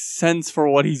even make sense for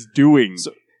what he's doing.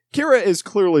 So, Kira is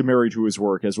clearly married to his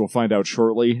work, as we'll find out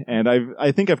shortly, and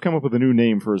I think I've come up with a new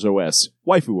name for his OS.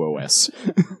 Waifu OS.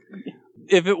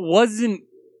 If it wasn't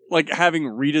like having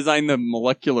redesigned the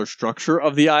molecular structure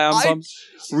of the ion pumps,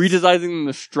 redesigning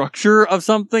the structure of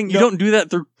something, you don't do that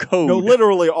through code. No,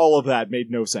 literally all of that made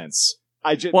no sense.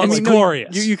 It's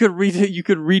glorious. You could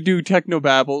redo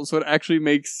technobabble so it actually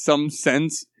makes some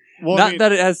sense. Well, Not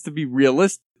that it has to be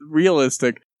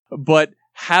realistic, but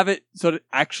have it so that it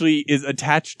actually is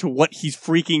attached to what he's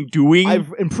freaking doing.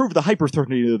 I've improved the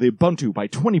hyperthermity of the Ubuntu by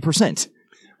 20%.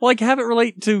 Well, like have it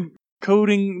relate to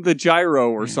coding the gyro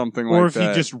or something like that. Or if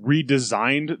he just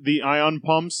redesigned the ion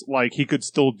pumps, like he could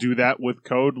still do that with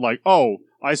code. Like, oh,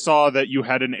 I saw that you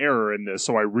had an error in this,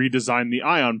 so I redesigned the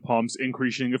ion pumps,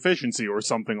 increasing efficiency or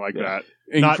something like that.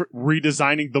 Not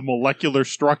redesigning the molecular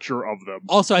structure of them.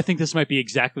 Also, I think this might be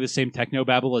exactly the same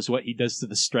technobabble as what he does to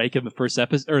the Strike in the first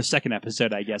episode, or second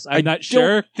episode, I guess. I'm not sure.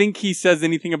 I don't think he says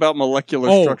anything about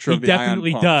molecular structure of the ion pumps.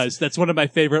 He definitely does. That's one of my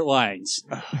favorite lines.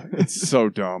 It's so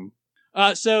dumb.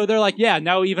 So they're like, yeah,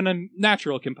 now even a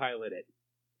natural can pilot it.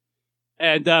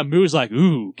 And Moo's like,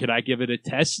 ooh, can I give it a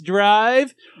test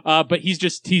drive? But he's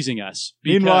just teasing us.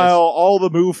 Meanwhile, all the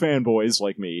Moo fanboys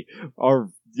like me are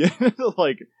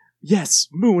like, yes,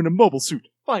 Moo in a mobile suit,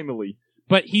 finally.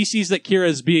 But he sees that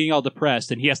Kira's being all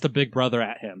depressed, and he has to Big Brother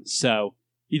at him, so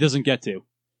he doesn't get to.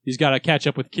 He's got to catch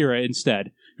up with Kira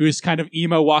instead, who is kind of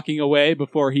emo walking away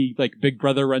before he, Big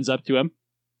Brother runs up to him.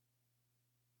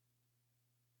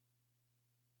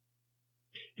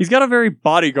 He's got a very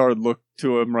bodyguard look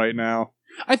to him right now.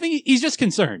 I think he's just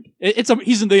concerned.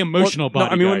 He's in the emotional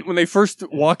bodyguard. No, I mean, when they first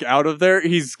walk out of there,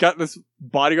 he's got this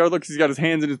bodyguard look. He's got his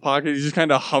hands in his pocket. He's just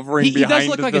kind of hovering behind. He does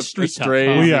look like a street tough.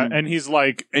 Oh, yeah, and he's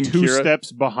like and two Kira.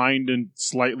 steps behind and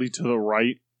slightly to the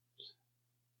right.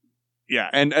 Yeah,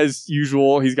 and as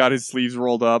usual, he's got his sleeves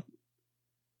rolled up.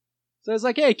 So it's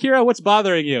like, hey, Kira, what's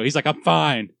bothering you? He's like, I'm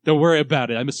fine. Don't worry about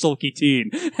it. I'm a sulky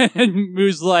teen. And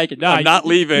Moo's like, nah, I'm not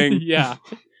leaving. Yeah.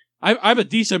 I'm a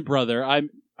decent brother.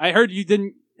 I heard you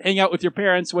didn't hang out with your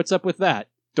parents. What's up with that?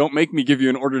 Don't make me give you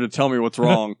an order to tell me what's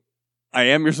wrong. I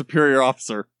am your superior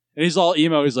officer. And he's all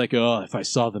emo. He's like, oh, if I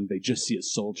saw them, they'd just see a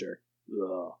soldier.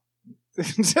 Ugh.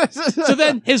 So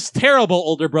then his terrible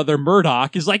older brother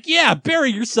Murdoch is like, yeah,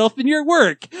 bury yourself in your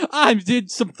work. I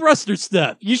did some thruster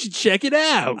stuff. You should check it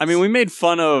out. I mean, we made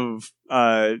fun of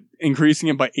increasing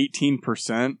it by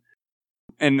 18%.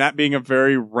 And that being a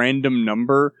very random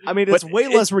number. I mean, it's way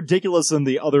less ridiculous than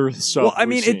the other stuff. Well, I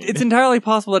mean, it's entirely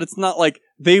possible that it's not like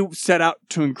they set out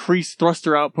to increase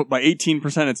thruster output by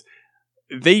 18%.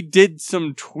 They did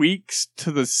some tweaks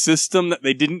to the system that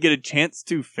they didn't get a chance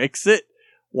to fix it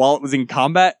while it was in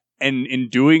combat. And in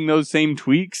doing those same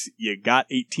tweaks, you got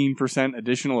 18%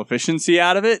 additional efficiency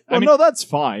out of it. Well, no, that's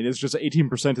fine. It's just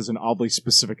 18% is an oddly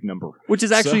specific number. Which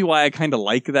is actually why I kind of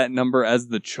like that number as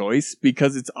the choice,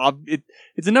 because it's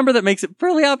a number that makes it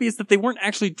fairly obvious that they weren't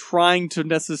actually trying to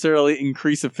necessarily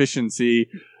increase efficiency,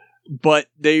 but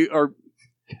they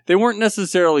weren't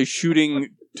necessarily shooting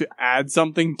to add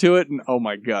something to it. And oh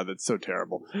my god, that's so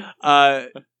terrible.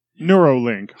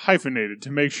 Neuralink, hyphenated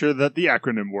to make sure that the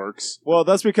acronym works. Well,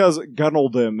 that's because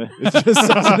Gunnaldom. It just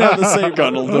doesn't have the same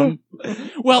Gunnaldom.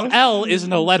 Well, L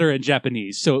isn't a letter in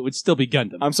Japanese, so it would still be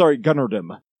Gundam. I'm sorry,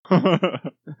 Gunnardom. I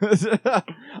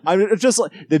mean, it's just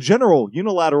like the general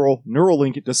unilateral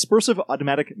Neuralink dispersive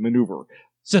automatic maneuver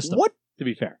system. What? To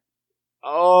be fair.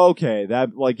 Okay,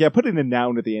 that putting a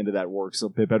noun at the end of that works a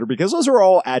bit better because those are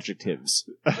all adjectives.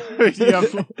 Yeah.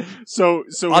 So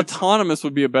autonomous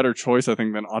would be a better choice, I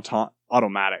think, than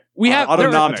automatic. We have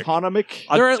autonomic. Autonomic.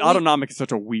 Autonomic is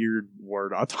such a weird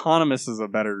word. Autonomous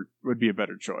would be a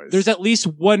better choice. There's at least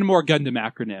one more Gundam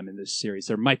acronym in this series.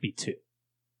 There might be two.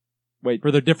 Wait,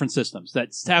 for their different systems that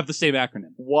have the same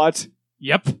acronym. What?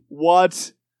 Yep.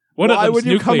 What? One Why would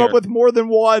you come up with more than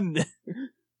one?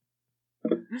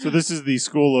 So this is the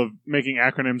school of making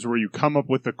acronyms where you come up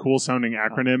with the cool-sounding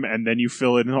acronym and then you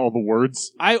fill in all the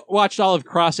words. I watched all of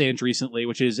Cross Age recently,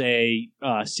 which is a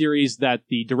series that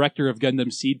the director of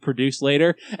Gundam Seed produced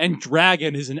later, and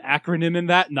Dragon is an acronym in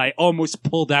that, and I almost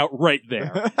pulled out right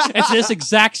there. It's this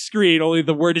exact screen, only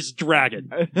the word is Dragon.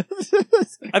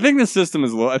 I think the system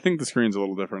is I think the screen's a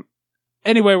little different.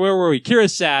 Anyway, where were we?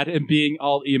 Kira's sad and being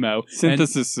all emo.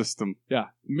 Synthesis system. Yeah.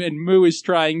 And Moo is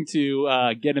trying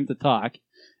to get him to talk.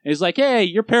 And he's like, hey,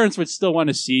 your parents would still want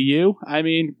to see you. I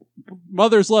mean,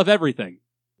 mothers love everything.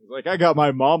 Like, I got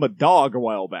my mom a dog a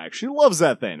while back. She loves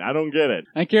that thing. I don't get it.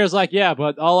 And Kira's like, yeah,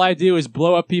 but all I do is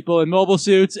blow up people in mobile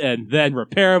suits and then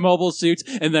repair mobile suits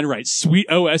and then write sweet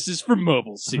OSs for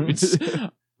mobile suits.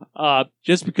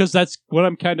 Just because that's what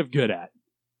I'm kind of good at.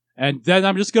 And then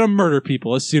I'm just going to murder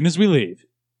people as soon as we leave.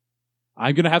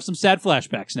 I'm going to have some sad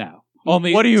flashbacks now.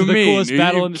 Only what do you to the mean? coolest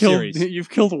battle in the series. You've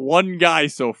killed one guy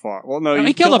so far. Well, no,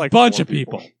 He killed a like bunch 4 of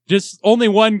people. Just only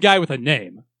one guy with a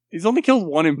name. He's only killed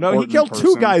one important No, he killed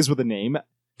person. 2 guys with a name.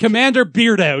 Commander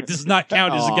Beardo does not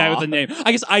count as a guy with a name.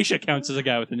 I guess Aisha counts as a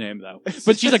guy with a name, though.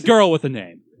 But she's a girl with a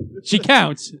name. She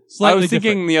counts. Slightly I was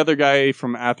thinking different. the other guy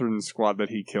from Atherin's squad that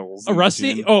he kills. A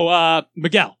Rusty? Oh,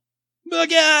 Miguel.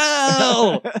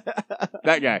 Miguel!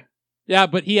 That guy. Yeah,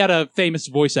 but he had a famous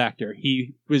voice actor.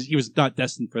 He was not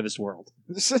destined for this world.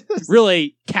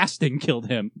 Really, casting killed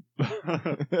him.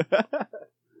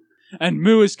 And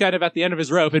Moo is kind of at the end of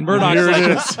his rope, and Murdoch's Here like,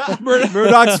 it is.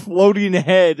 Murdoch's floating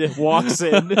head walks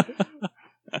in.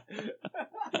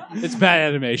 It's bad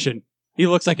animation. He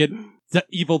looks like an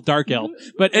evil dark elf.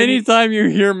 But Anytime you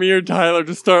hear me or Tyler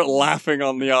just start laughing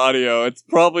on the audio, it's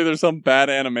probably there's some bad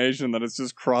animation that it's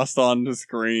just crossed onto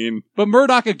screen. But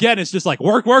Murdoch again is just like,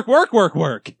 work, work, work, work,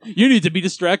 work. You need to be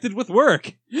distracted with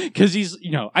work. Because he's,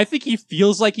 I think he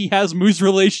feels like he has Moo's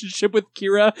relationship with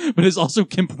Kira, but is also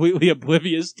completely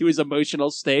oblivious to his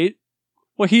emotional state.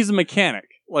 Well, he's a mechanic.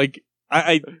 Like,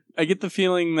 I get the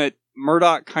feeling that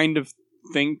Murdoch kind of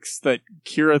thinks that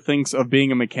Kira thinks of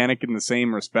being a mechanic in the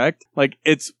same respect. Like,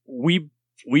 it's, we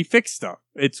fix stuff.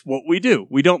 It's what we do.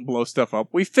 We don't blow stuff up.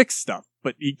 We fix stuff.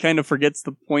 But he kind of forgets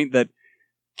the point that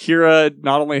Kira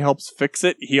not only helps fix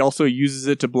it, he also uses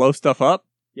it to blow stuff up.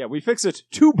 Yeah, we fix it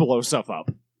to blow stuff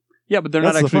up. Yeah, but they're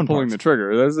That's not the actually fun pulling part. the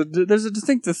trigger. There's a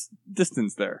distinct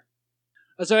distance there.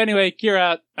 So anyway,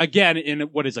 Kira, again, in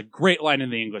what is a great line in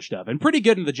the English dub, and pretty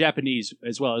good in the Japanese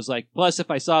as well, is like, plus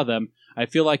if I saw them, I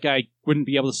feel like I wouldn't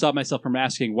be able to stop myself from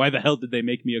asking, why the hell did they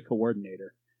make me a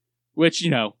coordinator? Which,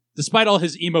 despite all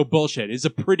his emo bullshit, is a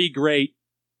pretty great,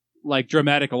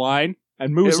 dramatic line.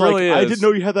 And Moo's It really I is. didn't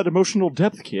know you had that emotional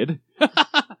depth, kid.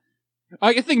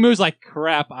 I think Moo's like,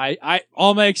 crap, I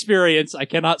all my experience, I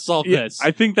cannot solve this. I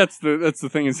think that's the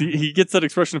thing is he gets that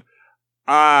expression of,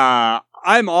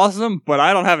 I'm awesome, but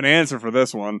I don't have an answer for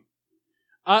this one.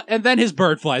 And then his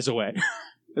bird flies away.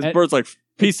 His bird's like,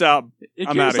 peace out. And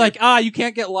I'm Kira's outta like, you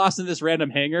can't get lost in this random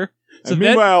hangar. So And then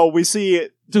meanwhile, we see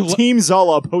Team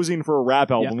Zala posing for a rap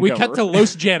album we cover. cut to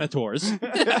Los Janitors.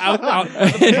 out.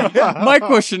 My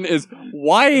question is,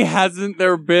 why hasn't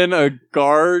there been a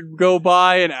guard go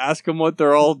by and ask them what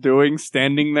they're all doing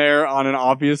standing there on an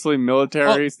obviously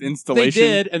military They installation?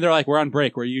 did, and they're like, we're on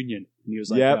break, we're Union. And he was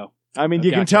like, Yep. no. I mean,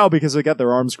 you can Gotcha. tell because they got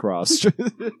their arms crossed.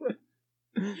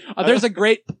 There's a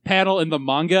great panel in the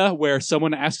manga where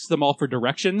someone asks them all for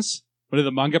directions. One of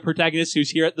the manga protagonists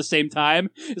who's here at the same time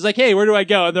is like, hey, where do I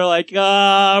go? And they're like,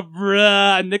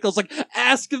 bruh. And Nickel's like,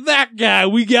 ask that guy.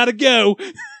 We gotta go.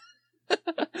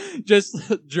 Just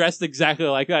dressed exactly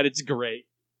like that. It's great.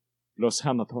 Los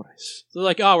Janitores. So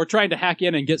like, we're trying to hack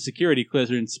in and get security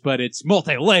clearance, but it's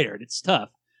multi-layered. It's tough.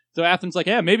 So Athens like,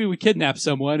 yeah, maybe we kidnap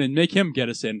someone and make him get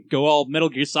us in. Go all Metal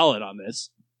Gear Solid on this.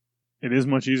 It is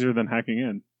much easier than hacking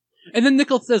in. And then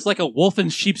Nickel says like a wolf in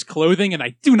sheep's clothing, and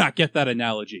I do not get that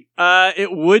analogy.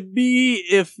 It would be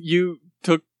if you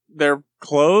took their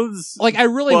clothes. Like, I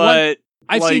really want... but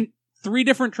I've like, seen 3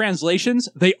 different translations.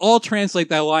 They all translate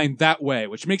that line that way,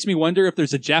 which makes me wonder if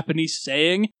there's a Japanese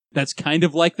saying that's kind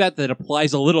of like that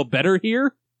applies a little better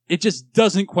here. It just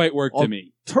doesn't quite work to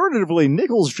me. Alternatively,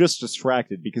 Nickels just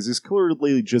distracted because he's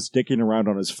clearly just dicking around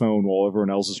on his phone while everyone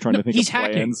else is trying to think he's of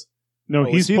hacking. plans. No, Oh,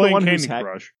 he's is he the playing one who's Candy hack-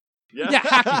 Crush. Yeah,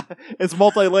 hacking. It's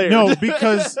multi-layered. No,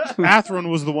 because Atheron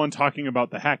was the one talking about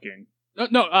the hacking.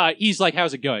 No, he's like,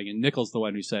 how's it going? And Nickel's the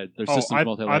one who said their system's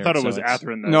multi-layered. I thought it was so it's-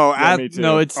 Atheron. That, no, Yeah, me too.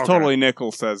 no, it's Okay. totally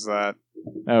Nickel says that.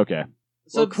 Okay.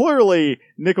 So So clearly,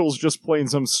 Nickels just playing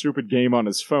some stupid game on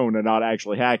his phone and not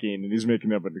actually hacking, and he's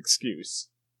making up an excuse.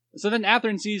 So then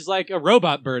Atherin sees like a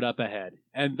robot bird up ahead,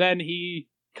 and then he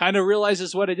kind of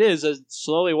realizes what it is as it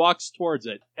slowly walks towards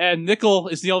it. And Nickel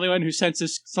is the only one who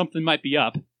senses something might be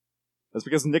up. That's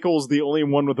because Nickel's the only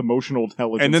one with emotional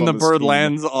intelligence. And then the on bird team.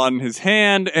 lands on his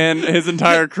hand, and his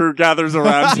entire crew gathers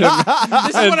around him. This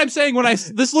is what I'm saying when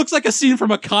this looks like a scene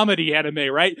from a comedy anime,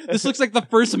 right? This looks like the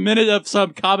first minute of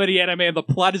some comedy anime, and the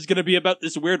plot is going to be about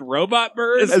this weird robot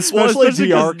bird. Especially 'cause-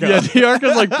 Diarca. Yeah,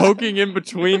 Diarca's like poking in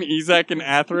between Izak and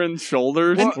Atheron's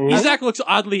shoulders. And Izak looks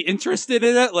oddly interested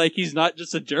in it, like he's not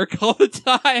just a jerk all the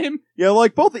time. Yeah,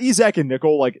 like both Izak and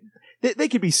Nickel, like they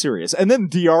could be serious, and then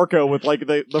Diarca with like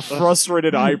the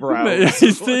frustrated eyebrows.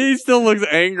 he still looks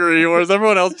angry, whereas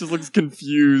everyone else just looks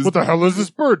confused. What the hell is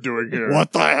this bird doing here?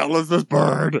 What the hell is this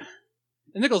bird?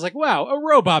 And Nickel's like, wow, a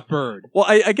robot bird. Well,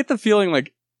 I get the feeling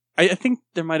like I think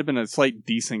there might have been a slight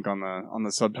desync on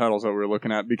the subtitles that we were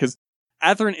looking at, because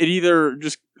Atheron, it either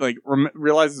just like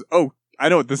realizes, oh, I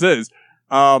know what this is,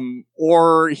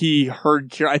 or he heard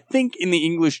Kira. I think in the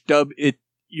English dub,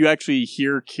 you actually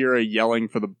hear Kira yelling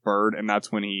for the bird, and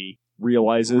that's when he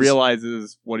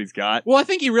realizes what he's got. Well, I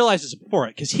think he realizes before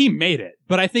it, because he made it.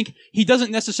 But I think he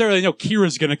doesn't necessarily know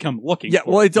Kira's going to come looking Yeah,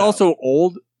 for well, it. it's also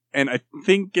old, and I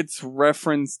think it's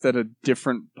referenced at a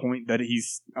different point that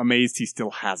he's amazed he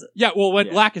still has it. Yeah, well,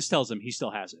 when Lacus tells him, he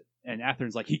still has it. And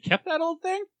Atheron's like, he kept that old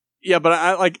thing? Yeah, but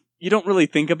I like, you don't really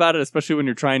think about it, especially when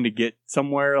you're trying to get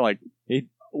somewhere. Like,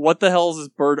 what the hell is this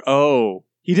bird? Oh.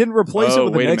 He didn't replace it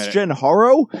with the wait a next gen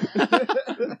Haro?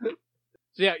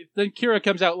 So yeah, then Kira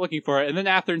comes out looking for it, and then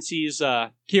Atheron sees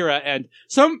Kira, and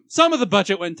some of the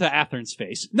budget went to Atheron's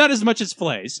face. Not as much as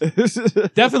Flay's.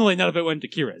 Definitely none of it went to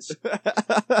Kira's.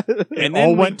 And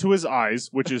all went to his eyes,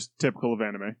 which is typical of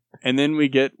anime. And then we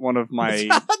get one of my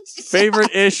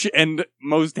favorite-ish and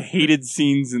most hated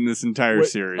scenes in this entire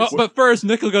series. Oh, but first,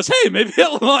 Nickel goes, hey, maybe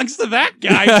it belongs to that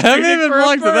guy. Maybe it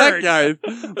belongs to that guy.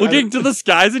 Looking to the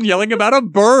skies and yelling about a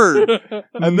bird.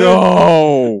 And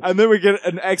No. And then we get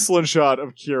an excellent shot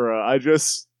of Kira. I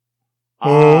just...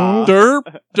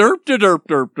 Derp, derp, derp, derp,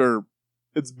 derp, derp.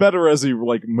 It's better as he,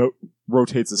 like,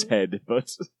 rotates his head, but...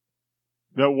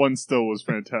 That one still was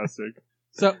fantastic.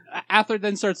 So Atheron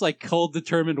then starts like cold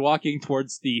determined walking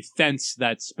towards the fence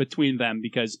that's between them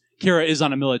because Kira is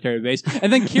on a military base.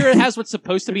 And then Kira has what's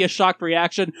supposed to be a shocked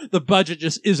reaction. The budget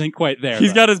just isn't quite there.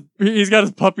 He's got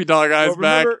his puppy dog eyes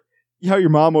back. Remember how your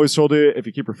mom always told you, if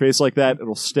you keep your face like that,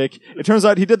 it'll stick? It turns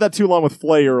out he did that too long with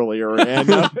Flay earlier, and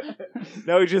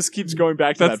now he just keeps going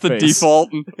back to That's that the face. default.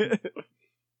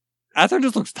 Atheron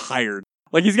just looks tired.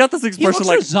 Like, he's got this He expression looks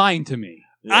like... resigned to me.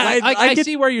 I I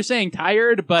see where you're saying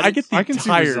tired, but I get the I can see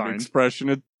tired resigned. expression.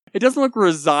 It doesn't look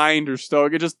resigned or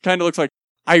stoic. It just kind of looks like,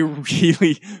 I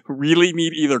really, really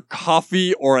need either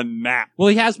coffee or a nap. well,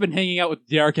 he has been hanging out with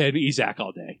Diarca and Izak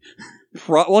all day.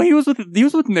 Well, he was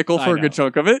with Nickel I for a know. good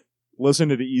chunk of it. Listen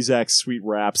to the Izak's sweet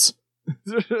raps.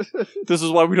 This is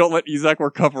why we don't let Izak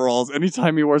wear coveralls.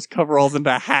 Anytime he wears coveralls and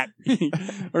a hat,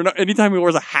 anytime he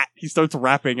wears a hat, he starts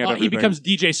rapping at everything. He becomes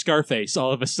DJ Scarface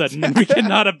all of a sudden, and we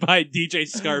cannot abide DJ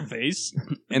Scarface.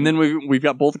 And then we've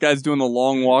got both guys doing the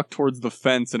long walk towards the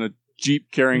fence, and a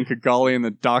Jeep carrying Kigali, and the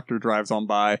doctor drives on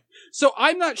by. So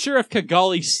I'm not sure if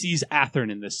Kigali sees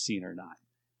Atheron in this scene or not.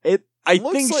 I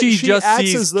Looks think like she just acts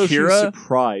sees as though Kira. she's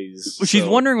surprised. She's so-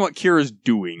 wondering what Kira's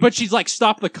doing. But she's like,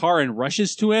 stop the car and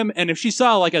rushes to him. And if she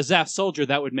saw like a Zaf soldier,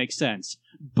 that would make sense.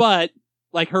 But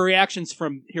like her reactions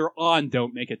from here on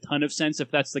don't make a ton of sense if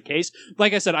that's the case.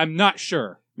 Like I said, I'm not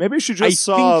sure. Maybe she I just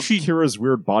saw think Kira's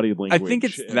weird body language. I think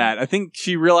it's that. I think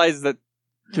she realized that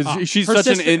because she's her such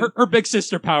sister, her big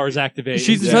sister powers activated.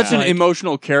 she's Yeah. such an Like,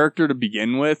 emotional character to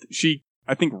begin with. She,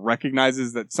 I think,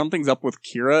 recognizes that something's up with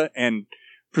Kira, and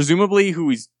presumably who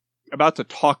he's about to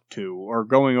talk to or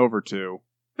going over to.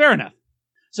 Fair enough.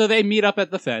 So they meet up at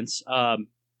the fence.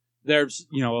 There's,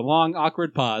 a long,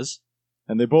 awkward pause.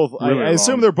 And they both, Really I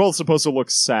assume long. they're both supposed to look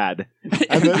sad.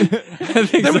 And then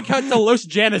then, we cut to Los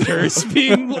Janitors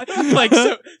being like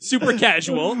so, super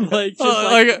casual. Like, just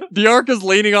Like Diarca's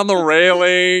leaning on the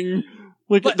railing.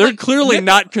 Like But, they're like, clearly Nick-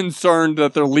 not concerned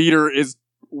that their leader is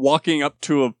walking up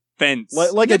to a fence.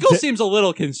 like Nickel a seems a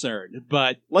little concerned,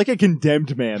 but like a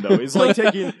condemned man, though. He's like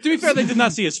taking. to be fair, they did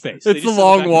not see his face. They It's just the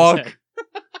saw the long back of his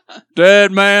walk.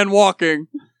 Dead man walking.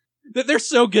 head. They're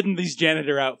so good in these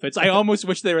janitor outfits. I almost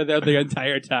wish they were there the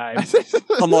entire time.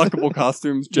 Unlockable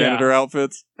costumes, janitor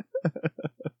outfits.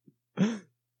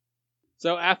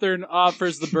 So Atheron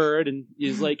offers the bird and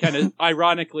is like kind of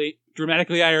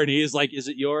dramatically irony is like, is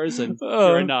it yours? And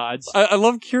Kira nods. I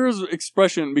love Kira's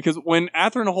expression because when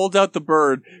Atheron holds out the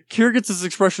bird, Kira gets this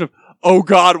expression of, oh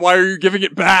God, why are you giving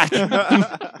it back?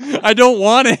 I don't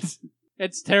want it.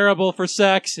 It's terrible for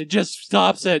sex. It just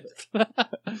stops it.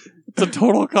 It's a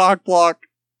total cock block.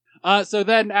 So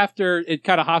then after it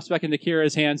kind of hops back into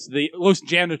Kira's hands, the Los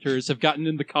janitors have gotten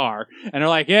in the car and are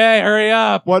like, hey, hurry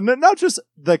up. Well, not just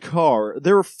the car.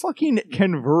 They're fucking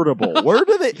convertible. Where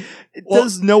do they...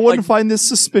 Does no one find this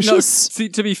suspicious? No, see,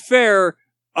 to be fair,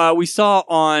 we saw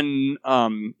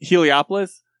on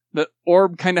Heliopolis that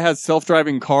Orb kind of has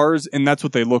self-driving cars, and that's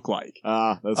what they look like.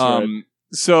 That's right.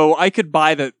 So I could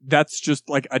buy that. That's just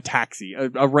like a taxi,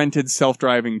 a rented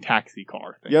self-driving taxi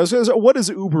car thing. Yeah, I was gonna say, what is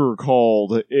Uber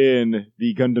called in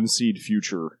the Gundam Seed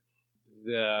future?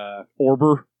 The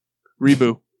Orber?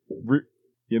 Rebu.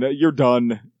 You're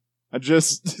done. I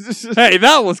just... Hey,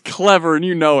 that was clever, and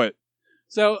you know it.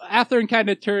 So Atherin kind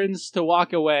of turns to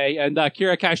walk away, and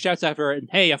Kira kind of shouts after her,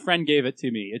 hey, a friend gave it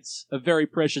to me. It's a very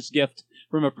precious gift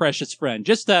from a precious friend,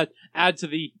 just to add to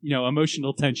the,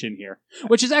 emotional tension here.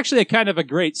 Which is actually a kind of a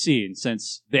great scene,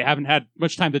 since they haven't had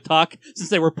much time to talk, since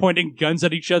they were pointing guns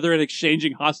at each other and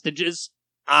exchanging hostages.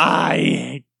 I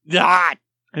hate that!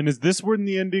 And is this when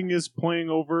the ending is playing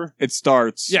over? It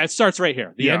starts. Yeah, it starts right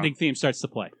here. The ending theme starts to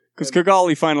play. Because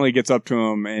Kigali finally gets up to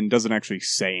him and doesn't actually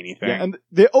say anything. Yeah, and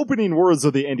the opening words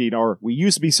of the ending are, we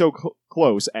used to be so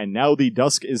close, and now the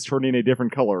dusk is turning a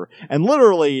different color. And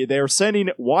literally, they're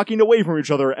walking away from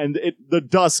each other, and the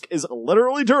dusk is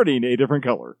literally turning a different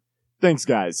color. Thanks,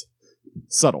 guys.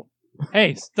 Subtle.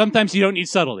 Hey, sometimes you don't need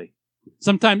subtlety.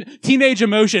 Sometimes teenage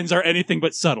emotions are anything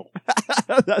but subtle.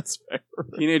 That's fair.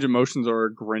 Teenage emotions are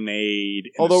a grenade.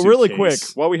 Although, really quick,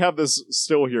 while we have this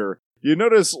still here, you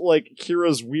notice,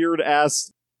 Kira's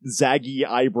weird-ass zaggy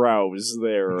eyebrows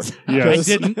there. Yeah, I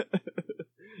didn't.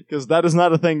 Because that is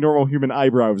not a thing normal human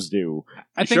eyebrows do.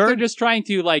 I think they're just trying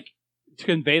to, to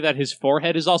convey that his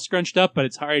forehead is all scrunched up, but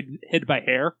it's hid by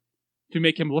hair to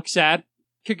make him look sad.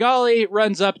 Kigali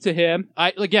runs up to him.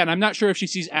 I'm not sure if she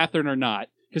sees Atherin or not,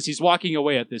 because he's walking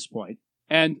away at this point.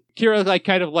 And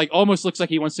Kira, almost looks like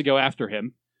he wants to go after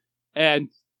him. And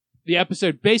the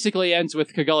episode basically ends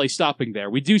with Kigali stopping there.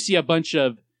 We do see a bunch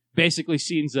of basically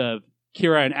scenes of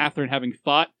Kira and Atherin having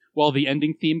fought while the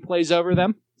ending theme plays over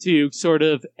them to sort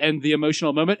of end the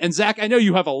emotional moment. And Zach, I know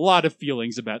you have a lot of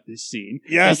feelings about this scene.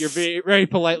 Yes. That you're very, very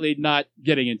politely not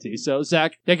getting into. So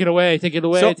Zach, take it away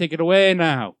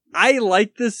now. I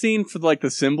like this scene for the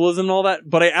symbolism and all that,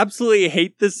 but I absolutely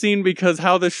hate this scene because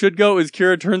how this should go is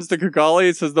Kira turns to Kigali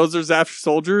and says, those are Zaf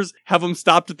soldiers, have them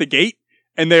stopped at the gate.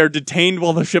 And they are detained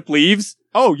while the ship leaves?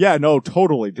 Oh, yeah, no,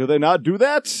 totally. Do they not do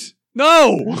that?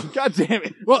 No! God damn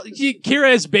it. Well,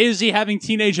 Kira is basically having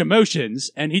teenage emotions,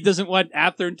 and he doesn't want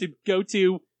Atherin to go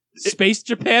to Space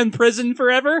Japan prison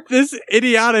forever? This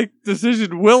idiotic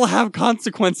decision will have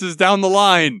consequences down the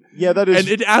line. Yeah, that is... And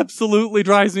it absolutely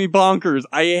drives me bonkers.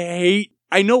 I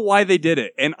know why they did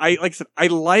it, and I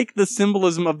like the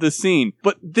symbolism of this scene,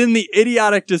 but then the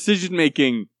idiotic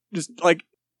decision-making, just,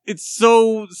 it's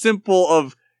so simple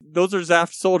of, those are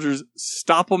Zaf soldiers,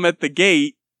 stop them at the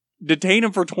gate, detain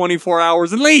them for 24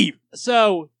 hours, and leave!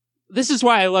 So, this is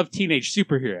why I love teenage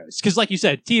superheroes. Because like you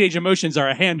said, teenage emotions are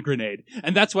a hand grenade.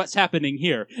 And that's what's happening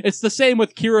here. It's the same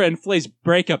with Kira and Flay's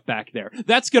breakup back there.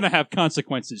 That's gonna have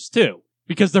consequences, too.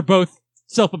 Because they're both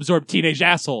self-absorbed teenage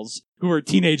assholes who are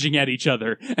teenaging at each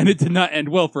other. And it did not end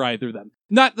well for either of them.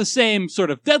 Not the same sort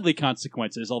of deadly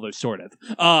consequences, although sort of.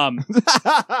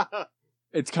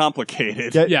 It's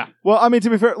complicated. Yeah. Well, I mean, to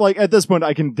be fair, at this point,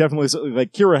 I can definitely say,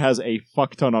 Kira has a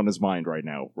fuck ton on his mind right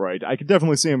now, right? I can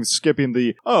definitely see him skipping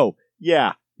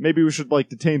maybe we should,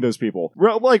 detain those people.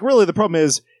 Really, the problem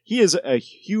is, he is a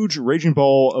huge raging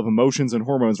ball of emotions and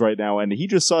hormones right now, and he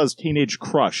just saw his teenage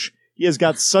crush. He has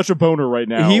got such a boner right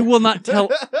now. He will not tell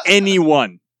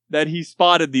anyone that he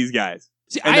spotted these guys.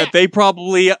 That they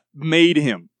probably made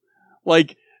him.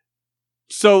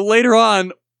 So later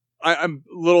on, I'm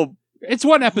a little... It's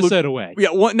one episode away. Yeah,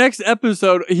 next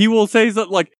episode, he will say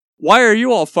something why are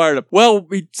you all fired up? Well,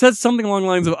 he says something along the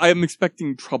lines of, I am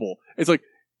expecting trouble. It's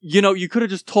you could have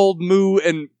just told Mu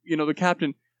and, the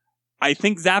captain, I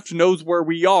think Zaf knows where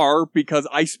we are because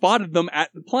I spotted them at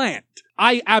the plant.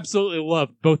 I absolutely love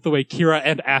both the way Kira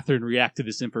and Atherin react to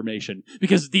this information.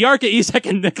 Because Diarca, Isaac,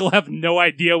 and Nickel have no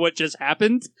idea what just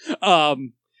happened.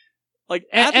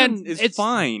 Atherin is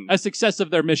fine. A success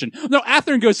of their mission. No,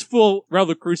 Atherin goes full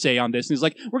Raul Crusade on this, and he's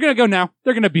like, we're gonna go now.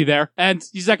 They're gonna be there. And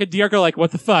Isaac and Diarca are like,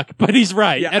 what the fuck? But he's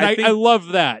right. Yeah, and I love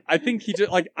that. I think he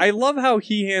just, I love how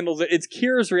he handles it. It's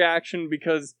Kira's reaction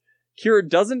because Kira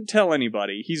doesn't tell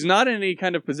anybody. He's not in any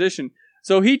kind of position.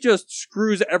 So he just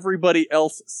screws everybody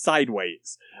else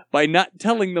sideways by not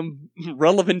telling them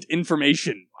relevant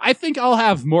information. I think I'll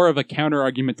have more of a counter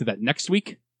argument to that next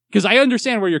week. Because I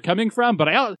understand where you're coming from,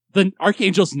 but the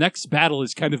Archangel's next battle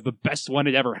is kind of the best one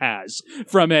it ever has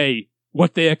from a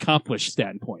what they accomplished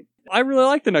standpoint. I really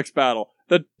like the next battle.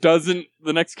 That doesn't,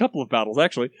 the next couple of battles,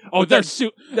 actually. Oh, But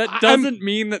that doesn't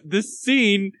mean that this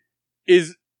scene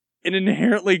is an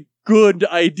inherently good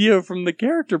idea from the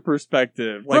character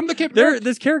perspective. Like, From the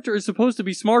this character is supposed to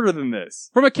be smarter than this.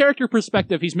 From a character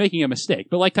perspective, he's making a mistake.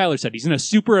 But like Tyler said, he's in a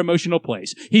super emotional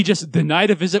place. He just denied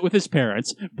a visit with his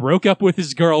parents, broke up with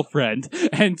his girlfriend,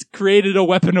 and created a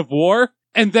weapon of war,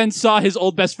 and then saw his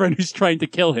old best friend who's trying to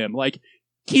kill him. Like,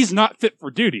 he's not fit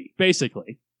for duty,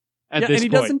 basically. At this and he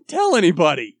point. doesn't tell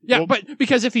anybody. Yeah, Well- but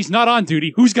because if he's not on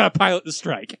duty, who's got to pilot the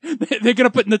strike? They're going to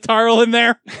put Natarl in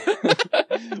there?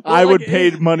 I would like, pay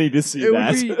money to see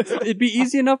that. It'd be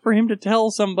easy enough for him to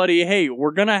tell somebody, hey,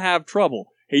 we're gonna have trouble.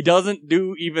 He doesn't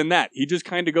do even that. He just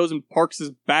kind of goes and parks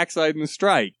his backside in the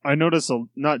strike. I notice,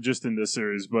 not just in this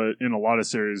series, but in a lot of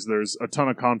series, there's a ton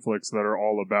of conflicts that are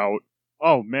all about,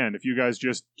 oh man, if you guys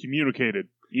just communicated,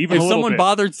 even If a little someone bit,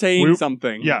 bothered saying We-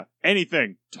 something. yeah,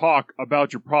 anything, talk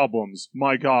about your problems.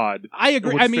 My God, I it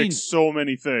agree. would I mean, fix so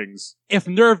many things. if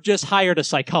Nerve just hired a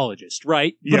psychologist,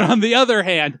 right? Yeah. But on the other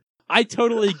hand, I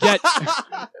totally get...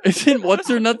 Isn't What's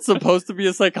Her Nuts supposed to be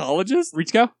a psychologist?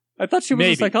 Ritsuko? I thought she was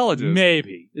Maybe. a psychologist.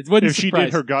 Maybe. It wouldn't If she surprise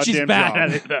did her me. goddamn She's bad job.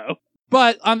 at it, though.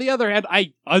 But on the other hand,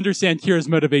 I understand Kira's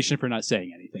motivation for not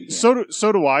saying anything. here.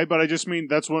 So do I, but I just mean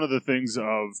that's one of the things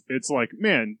of, it's like,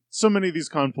 man, so many of these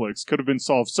conflicts could have been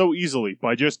solved so easily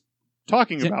by just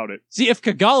talking See- about it. See, if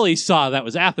Kigali saw that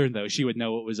was Athern, though, she would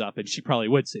know what was up, and she probably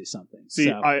would say something. See,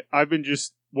 so. I've been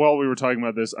just, while we were talking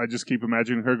about this, I just keep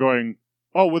imagining her going,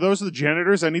 oh, well, those are the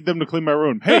janitors? I need them to clean my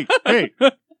room. Hey,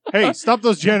 hey, stop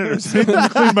those janitors. I need them to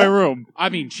clean my room. I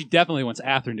mean, she definitely wants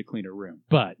Athern to clean her room,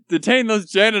 but Detain those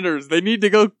janitors. They need to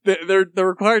go. They're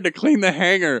required to clean the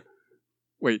hangar.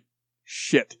 Wait,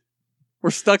 shit.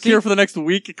 We're stuck here for the next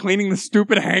week cleaning the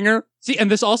stupid hangar. see,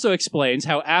 and this also explains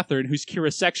how Athern, who's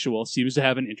Kira sexual, seems to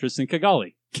have an interest in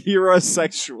Kigali. Kira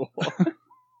sexual.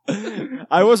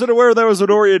 I wasn't aware there was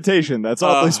an orientation. That's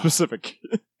oddly specific.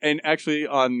 And actually,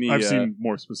 on the I've seen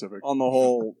more specific. on the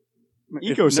whole,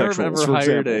 if Ecosexuals, Nerve ever for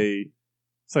hired example. a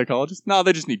psychologist? No,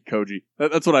 they just need Koji.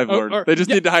 That's what I've Oh, learned. or- They just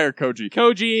yeah. need to hire Koji.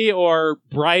 Koji or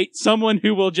Bright, someone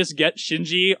who will just get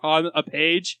Shinji on a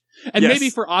page. And Yes.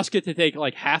 maybe for Asuka to take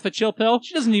like half a chill pill,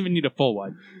 she doesn't even need a full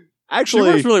one. She Actually,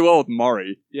 works really well with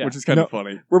Mari, Yeah. which is kind of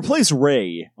funny. replace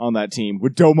Ray on that team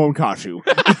with Domon Kashu.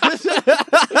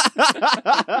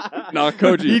 No,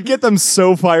 Koji. You'd get them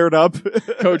so fired up.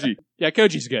 Koji Yeah,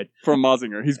 Koji's good. from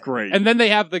Mazinger. He's great. And then they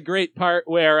have the great part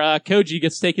where Koji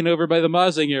gets taken over by the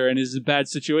Mazinger and is in a bad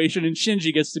situation, and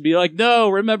Shinji gets to be like, no,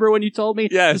 remember when you told me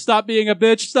Yes. to stop being a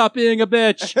bitch? Stop being a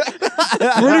bitch.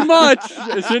 Pretty much.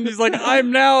 And Shinji's like,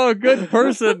 I'm now a good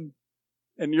person.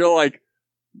 And you're like,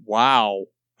 wow.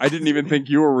 I didn't even think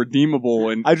you were redeemable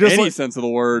in I just any like- sense of the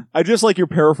word. I just like your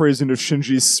paraphrasing of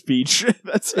Shinji's speech.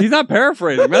 That's He's not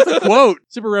paraphrasing. That's a quote.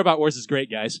 Super Robot Wars is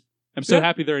great, guys. I'm so Yeah.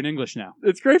 happy they're in English now.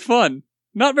 It's great fun.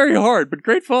 Not very hard, but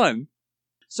great fun.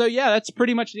 So yeah, that's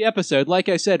pretty much the episode. Like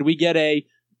I said, we get a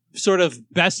sort of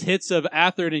best hits of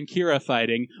Athern and Kira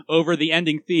fighting over the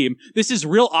ending theme. This is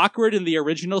real awkward in the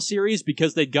original series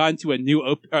because they'd gone to a new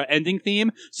ending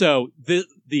theme. So the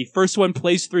first one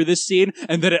plays through this scene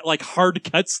and then it like hard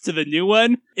cuts to the new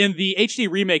one. In the HD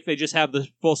remake, they just have the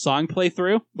full song play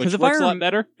through, which 'Cause if works I a lot rem-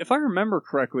 better. If I remember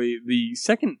correctly, the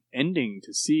second ending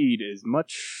to Seed is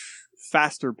much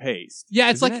faster paced. Yeah,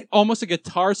 it's Isn't like it? almost a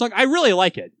guitar song. I really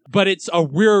like it, but it's a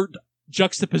weird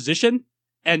juxtaposition,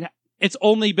 and it's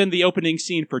only been the opening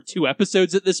scene for 2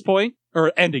 episodes at this point,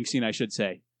 or ending scene, I should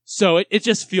say. So it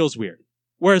just feels weird.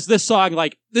 Whereas this song,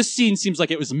 like, this scene seems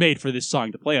like it was made for this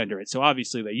song to play under it, so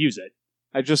obviously they use it.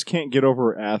 I just can't get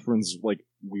over Atherin's like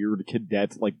weird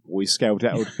cadet like Boy Scout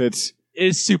outfit. It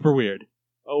is super weird.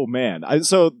 Oh man!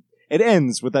 So it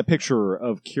ends with that picture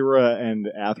of Kira and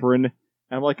Atherin, and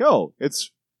I'm like, oh,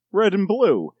 it's red and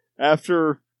blue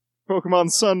after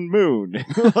Pokemon Sun Moon.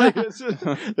 Like, it's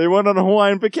just- they went on a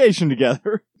Hawaiian vacation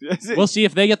together. We'll see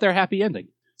if they get their happy ending.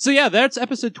 So yeah, that's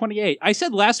episode 28. I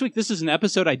said last week this is an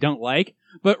episode I don't like,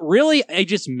 but really I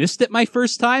just missed it my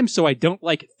first time, so I don't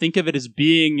like think of it as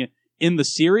being in the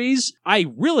series. I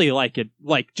really like it,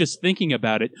 like just thinking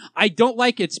about it. I don't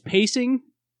like its pacing,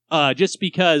 just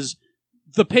because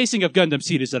the pacing of Gundam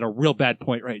Seed is at a real bad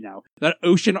point right now. That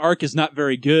ocean arc is not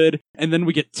very good, and then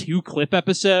we get 2 clip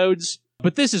episodes.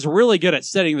 But this is really good at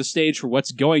setting the stage for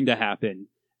what's going to happen,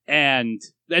 and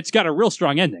it's got a real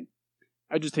strong ending.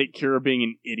 I just hate Kira being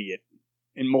an idiot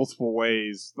in multiple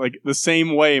ways, like the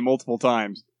same way multiple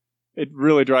times. It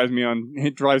really drives me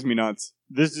nuts.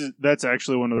 That's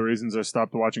actually one of the reasons I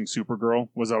stopped watching Supergirl,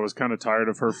 was I was kind of tired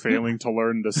of her failing to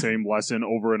learn the same lesson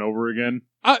over and over again.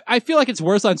 I feel like it's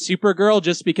worse on Supergirl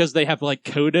just because they have like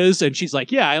codas and she's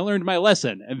like, yeah, I learned my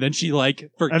lesson. And then she like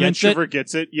forgets And then she it.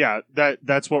 forgets it. Yeah,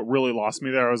 that's what really lost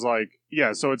me there. I was like,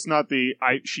 yeah, so it's not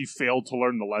she failed to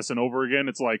learn the lesson over again.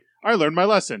 It's like, I learned my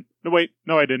lesson. No, wait,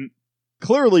 no, I didn't.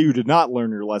 Clearly you did not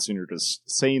learn your lesson. You're just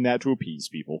saying that to appease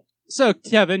people. So,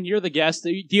 Kevin, you're the guest.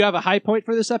 Do you have a high point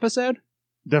for this episode?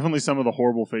 Definitely some of the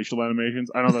horrible facial animations.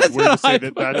 I know that's weird to say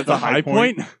that that's a high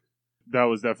point. That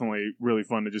was definitely really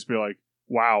fun to just be like,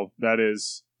 wow, that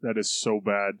is so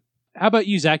bad. How about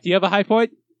you, Zach? Do you have a high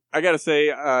point? I gotta say,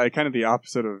 kind of the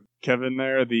opposite of Kevin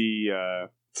there. The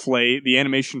Flay, the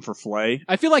animation for Flay.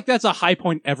 I feel like that's a high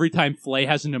point every time Flay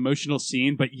has an emotional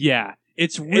scene, but yeah,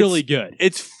 it's really good.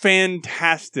 It's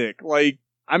fantastic. Like,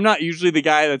 I'm not usually the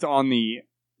guy that's on the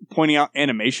pointing out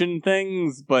animation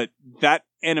things, but that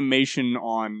animation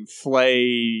on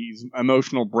Flay's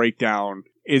emotional breakdown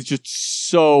is just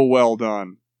so well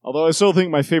done. Although I still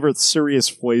think my favorite serious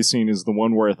Flay scene is the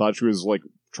one where I thought she was like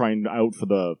trying out for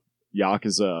the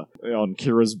Yakuza on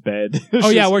Kira's bed. Oh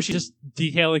yeah, where she's just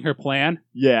detailing her plan.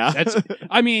 Yeah.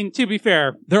 I mean, to be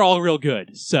fair, they're all real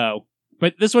good. So,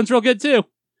 but this one's real good too.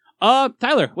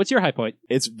 Tyler, what's your high point?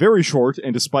 It's very short,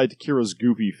 and despite Kira's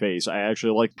goofy face, I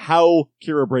actually like how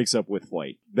Kira breaks up with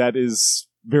Flay. That is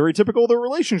very typical of their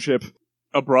relationship.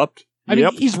 Abrupt. I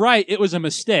mean, he's right, it was a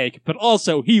mistake, but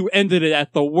also he ended it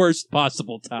at the worst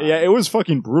possible time. Yeah, it was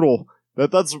fucking brutal.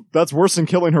 That's worse than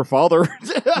killing her father.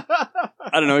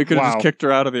 I don't know, he could have just kicked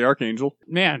her out of the Archangel.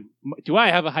 Man, do I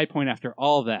have a high point after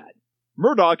all that?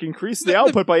 Murdoch increased the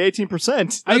output by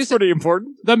 18%. That's pretty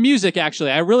important. The music, actually,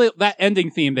 that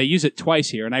ending theme, they use it twice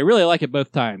here, and I really like it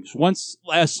both times. Once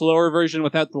a slower version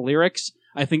without the lyrics,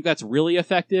 I think that's really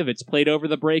effective. It's played over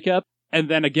the breakup, and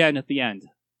then again at the end.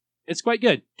 It's quite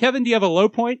good. Kevin, do you have a low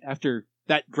point after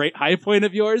that great high point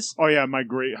of yours? Oh yeah, my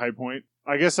great high point.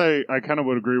 I guess I kind of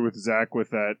would agree with Zach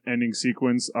with that ending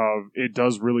sequence of it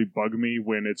does really bug me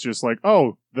when it's just like,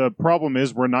 oh, the problem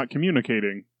is we're not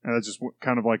communicating. And that's just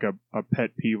kind of like a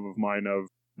pet peeve of mine of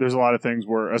there's a lot of things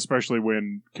where, especially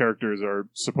when characters are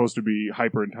supposed to be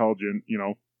hyper intelligent, you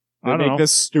know, they make the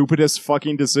stupidest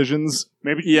fucking decisions.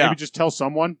 Maybe just tell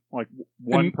someone, like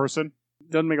one person.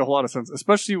 Doesn't make a whole lot of sense,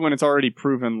 especially when it's already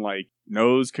proven, like,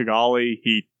 knows Kigali,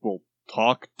 he will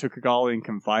talk to Kigali and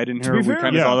confide in her. We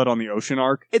kind of saw that on the Ocean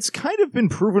arc. It's kind of been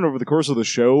proven over the course of the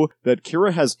show that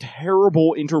Kira has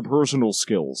terrible interpersonal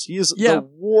skills. He is the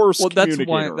worst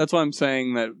communicator. That's why I'm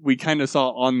saying that we kind of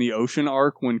saw on the Ocean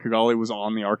arc when Kigali was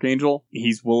on the Archangel,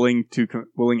 he's willing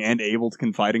and able to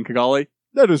confide in Kigali.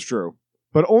 That is true.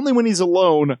 But only when he's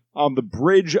alone on the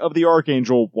bridge of the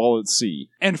Archangel while at sea.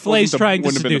 And Flay's trying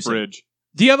to seduce him.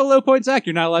 Do you have a low point, Zach?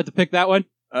 You're not allowed to pick that one?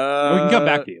 We can come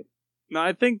back to you. No,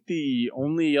 I think the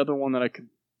only other one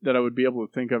that I would be able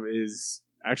to think of is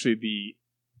actually the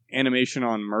animation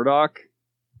on Murdoch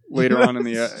later on in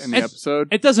the episode.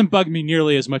 It doesn't bug me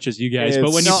nearly as much as you guys,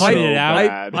 but when you pointed it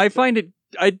out, I find it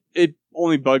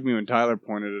only bugged me when Tyler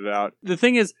pointed it out. The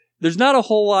thing is, there's not a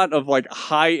whole lot of like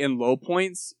high and low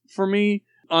points for me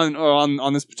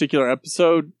on this particular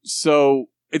episode, so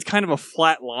it's kind of a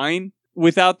flat line.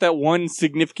 Without that one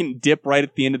significant dip right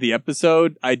at the end of the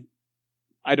episode, I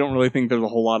don't really think there's a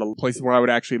whole lot of places where I would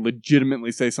actually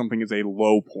legitimately say something is a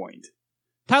low point.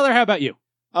 Tyler, how about you?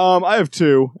 I have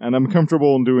two, and I'm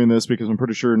comfortable in doing this because I'm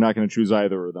pretty sure you're not going to choose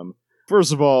either of them.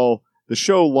 First of all, the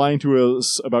show lying to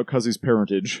us about Cuzzy's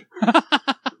parentage.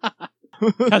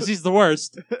 Because he's the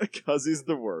worst. Because he's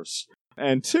the worst.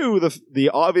 And two, the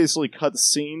obviously cut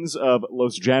scenes of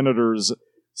Los Janitors'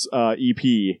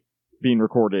 EP being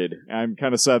recorded. I'm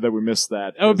kind of sad that we missed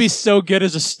that. It would be so good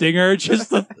as a stinger.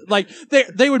 Just like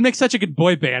they would make such a good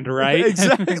boy band, right?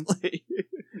 Exactly.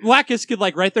 Lacus could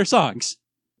like write their songs.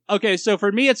 Okay, so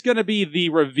for me, it's going to be the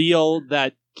reveal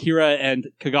that Kira and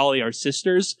Kigali are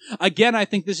sisters. Again, I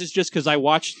think this is just because I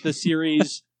watched the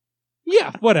series.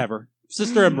 Yeah, whatever.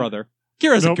 Sister and brother.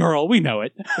 Kira's a girl. We know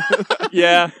it.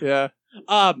 Yeah.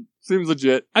 Seems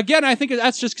legit. Again, I think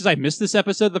that's just because I missed this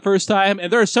episode the first time,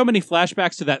 and there are so many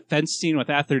flashbacks to that fence scene with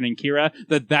Athrun and Kira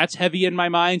that's heavy in my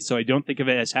mind, so I don't think of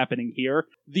it as happening here.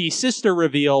 The sister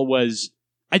reveal was,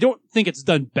 I don't think it's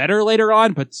done better later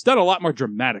on, but it's done a lot more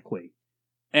dramatically.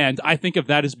 And I think of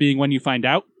that as being when you find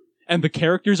out, and the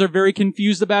characters are very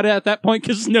confused about it at that point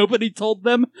because nobody told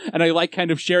them, and I like kind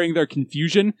of sharing their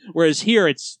confusion, whereas here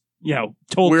it's,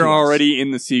 told We're to us. already in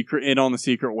on the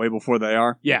secret way before they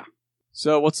are. Yeah.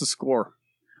 So, what's the score?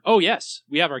 Oh, yes.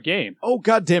 We have our game. Oh,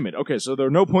 god damn it. Okay, so there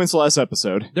are no points last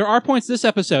episode. There are points this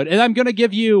episode, and I'm going to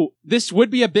give you... This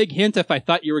would be a big hint if I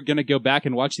thought you were going to go back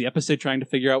and watch the episode trying to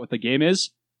figure out what the game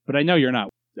is, but I know you're not.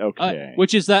 Okay.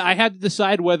 Which is that I had to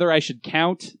decide whether I should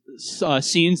count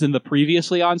scenes in the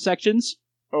previously on sections.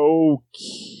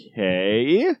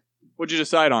 Okay. What'd you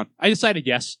decide on? I decided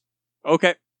yes.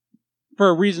 Okay.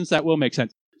 For reasons that will make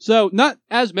sense. So, not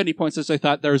as many points as I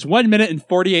thought. There's 1 minute and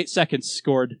 48 seconds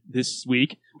scored this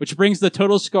week, which brings the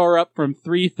total score up from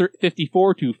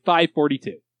 354 to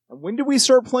 542. When did we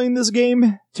start playing this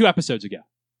game? 2 episodes ago.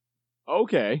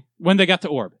 Okay. When they got to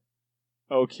Orb.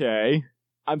 Okay.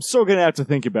 I'm still gonna have to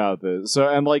think about this. So,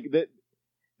 and like,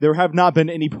 there have not been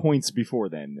any points before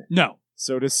then. No.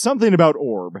 So it is something about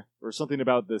Orb, or something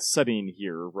about the setting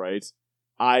here, right?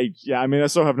 I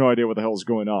still have no idea what the hell is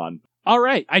going on. All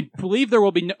right. I believe there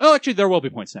will be actually, there will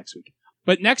be points next week.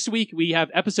 But next week, we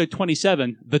have episode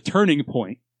 27, The Turning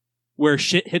Point, where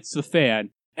shit hits the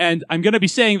fan. And I'm going to be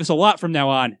saying this a lot from now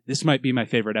on. This might be my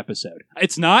favorite episode.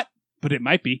 It's not, but it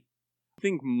might be. I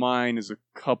think mine is a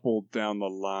couple down the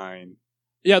line.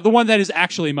 Yeah, the one that is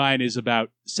actually mine is about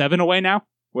 7 away now.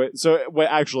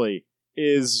 Actually,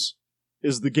 is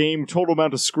the game total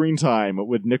amount of screen time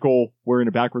with Nickel wearing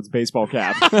a backwards baseball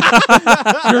cap?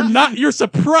 You're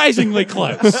surprisingly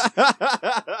close.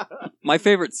 My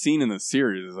favorite scene in the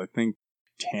series is, I think,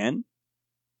 10?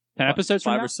 10 episodes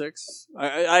from 5 now? or 6?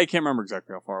 I can't remember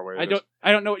exactly how far away it is.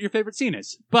 I don't know what your favorite scene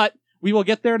is, but we will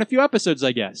get there in a few episodes,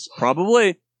 I guess.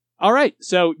 Probably. All right,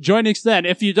 so join us then.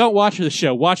 If you don't watch the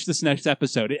show, watch this next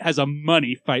episode. It has a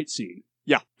money fight scene.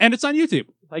 Yeah. And it's on YouTube,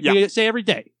 like we say every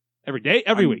day.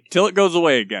 Every week. Till it goes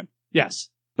away again. Yes.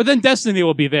 But then Destiny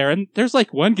will be there, and there's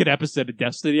like one good episode of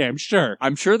Destiny, I'm sure.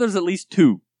 I'm sure there's at least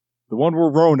 2. The one where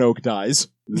Roanoke dies.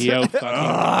 Neo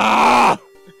fucking...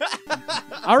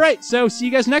 All right, so see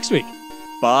you guys next week.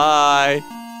 Bye.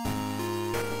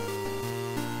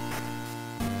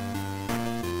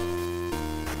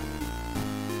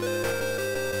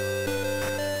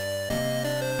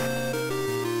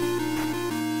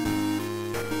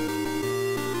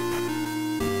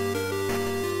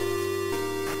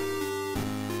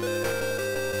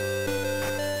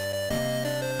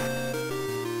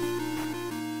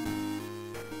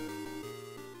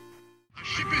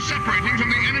 Ship is separating from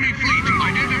the enemy fleet.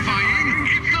 Identifying,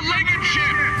 it's the Leggett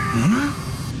ship!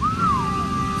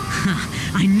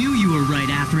 Huh? I knew you were right,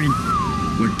 Atherin.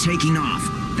 We're taking off.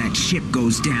 That ship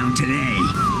goes down today.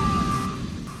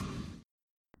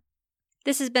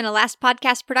 This has been a Last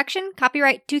Podcast production,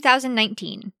 copyright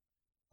 2019.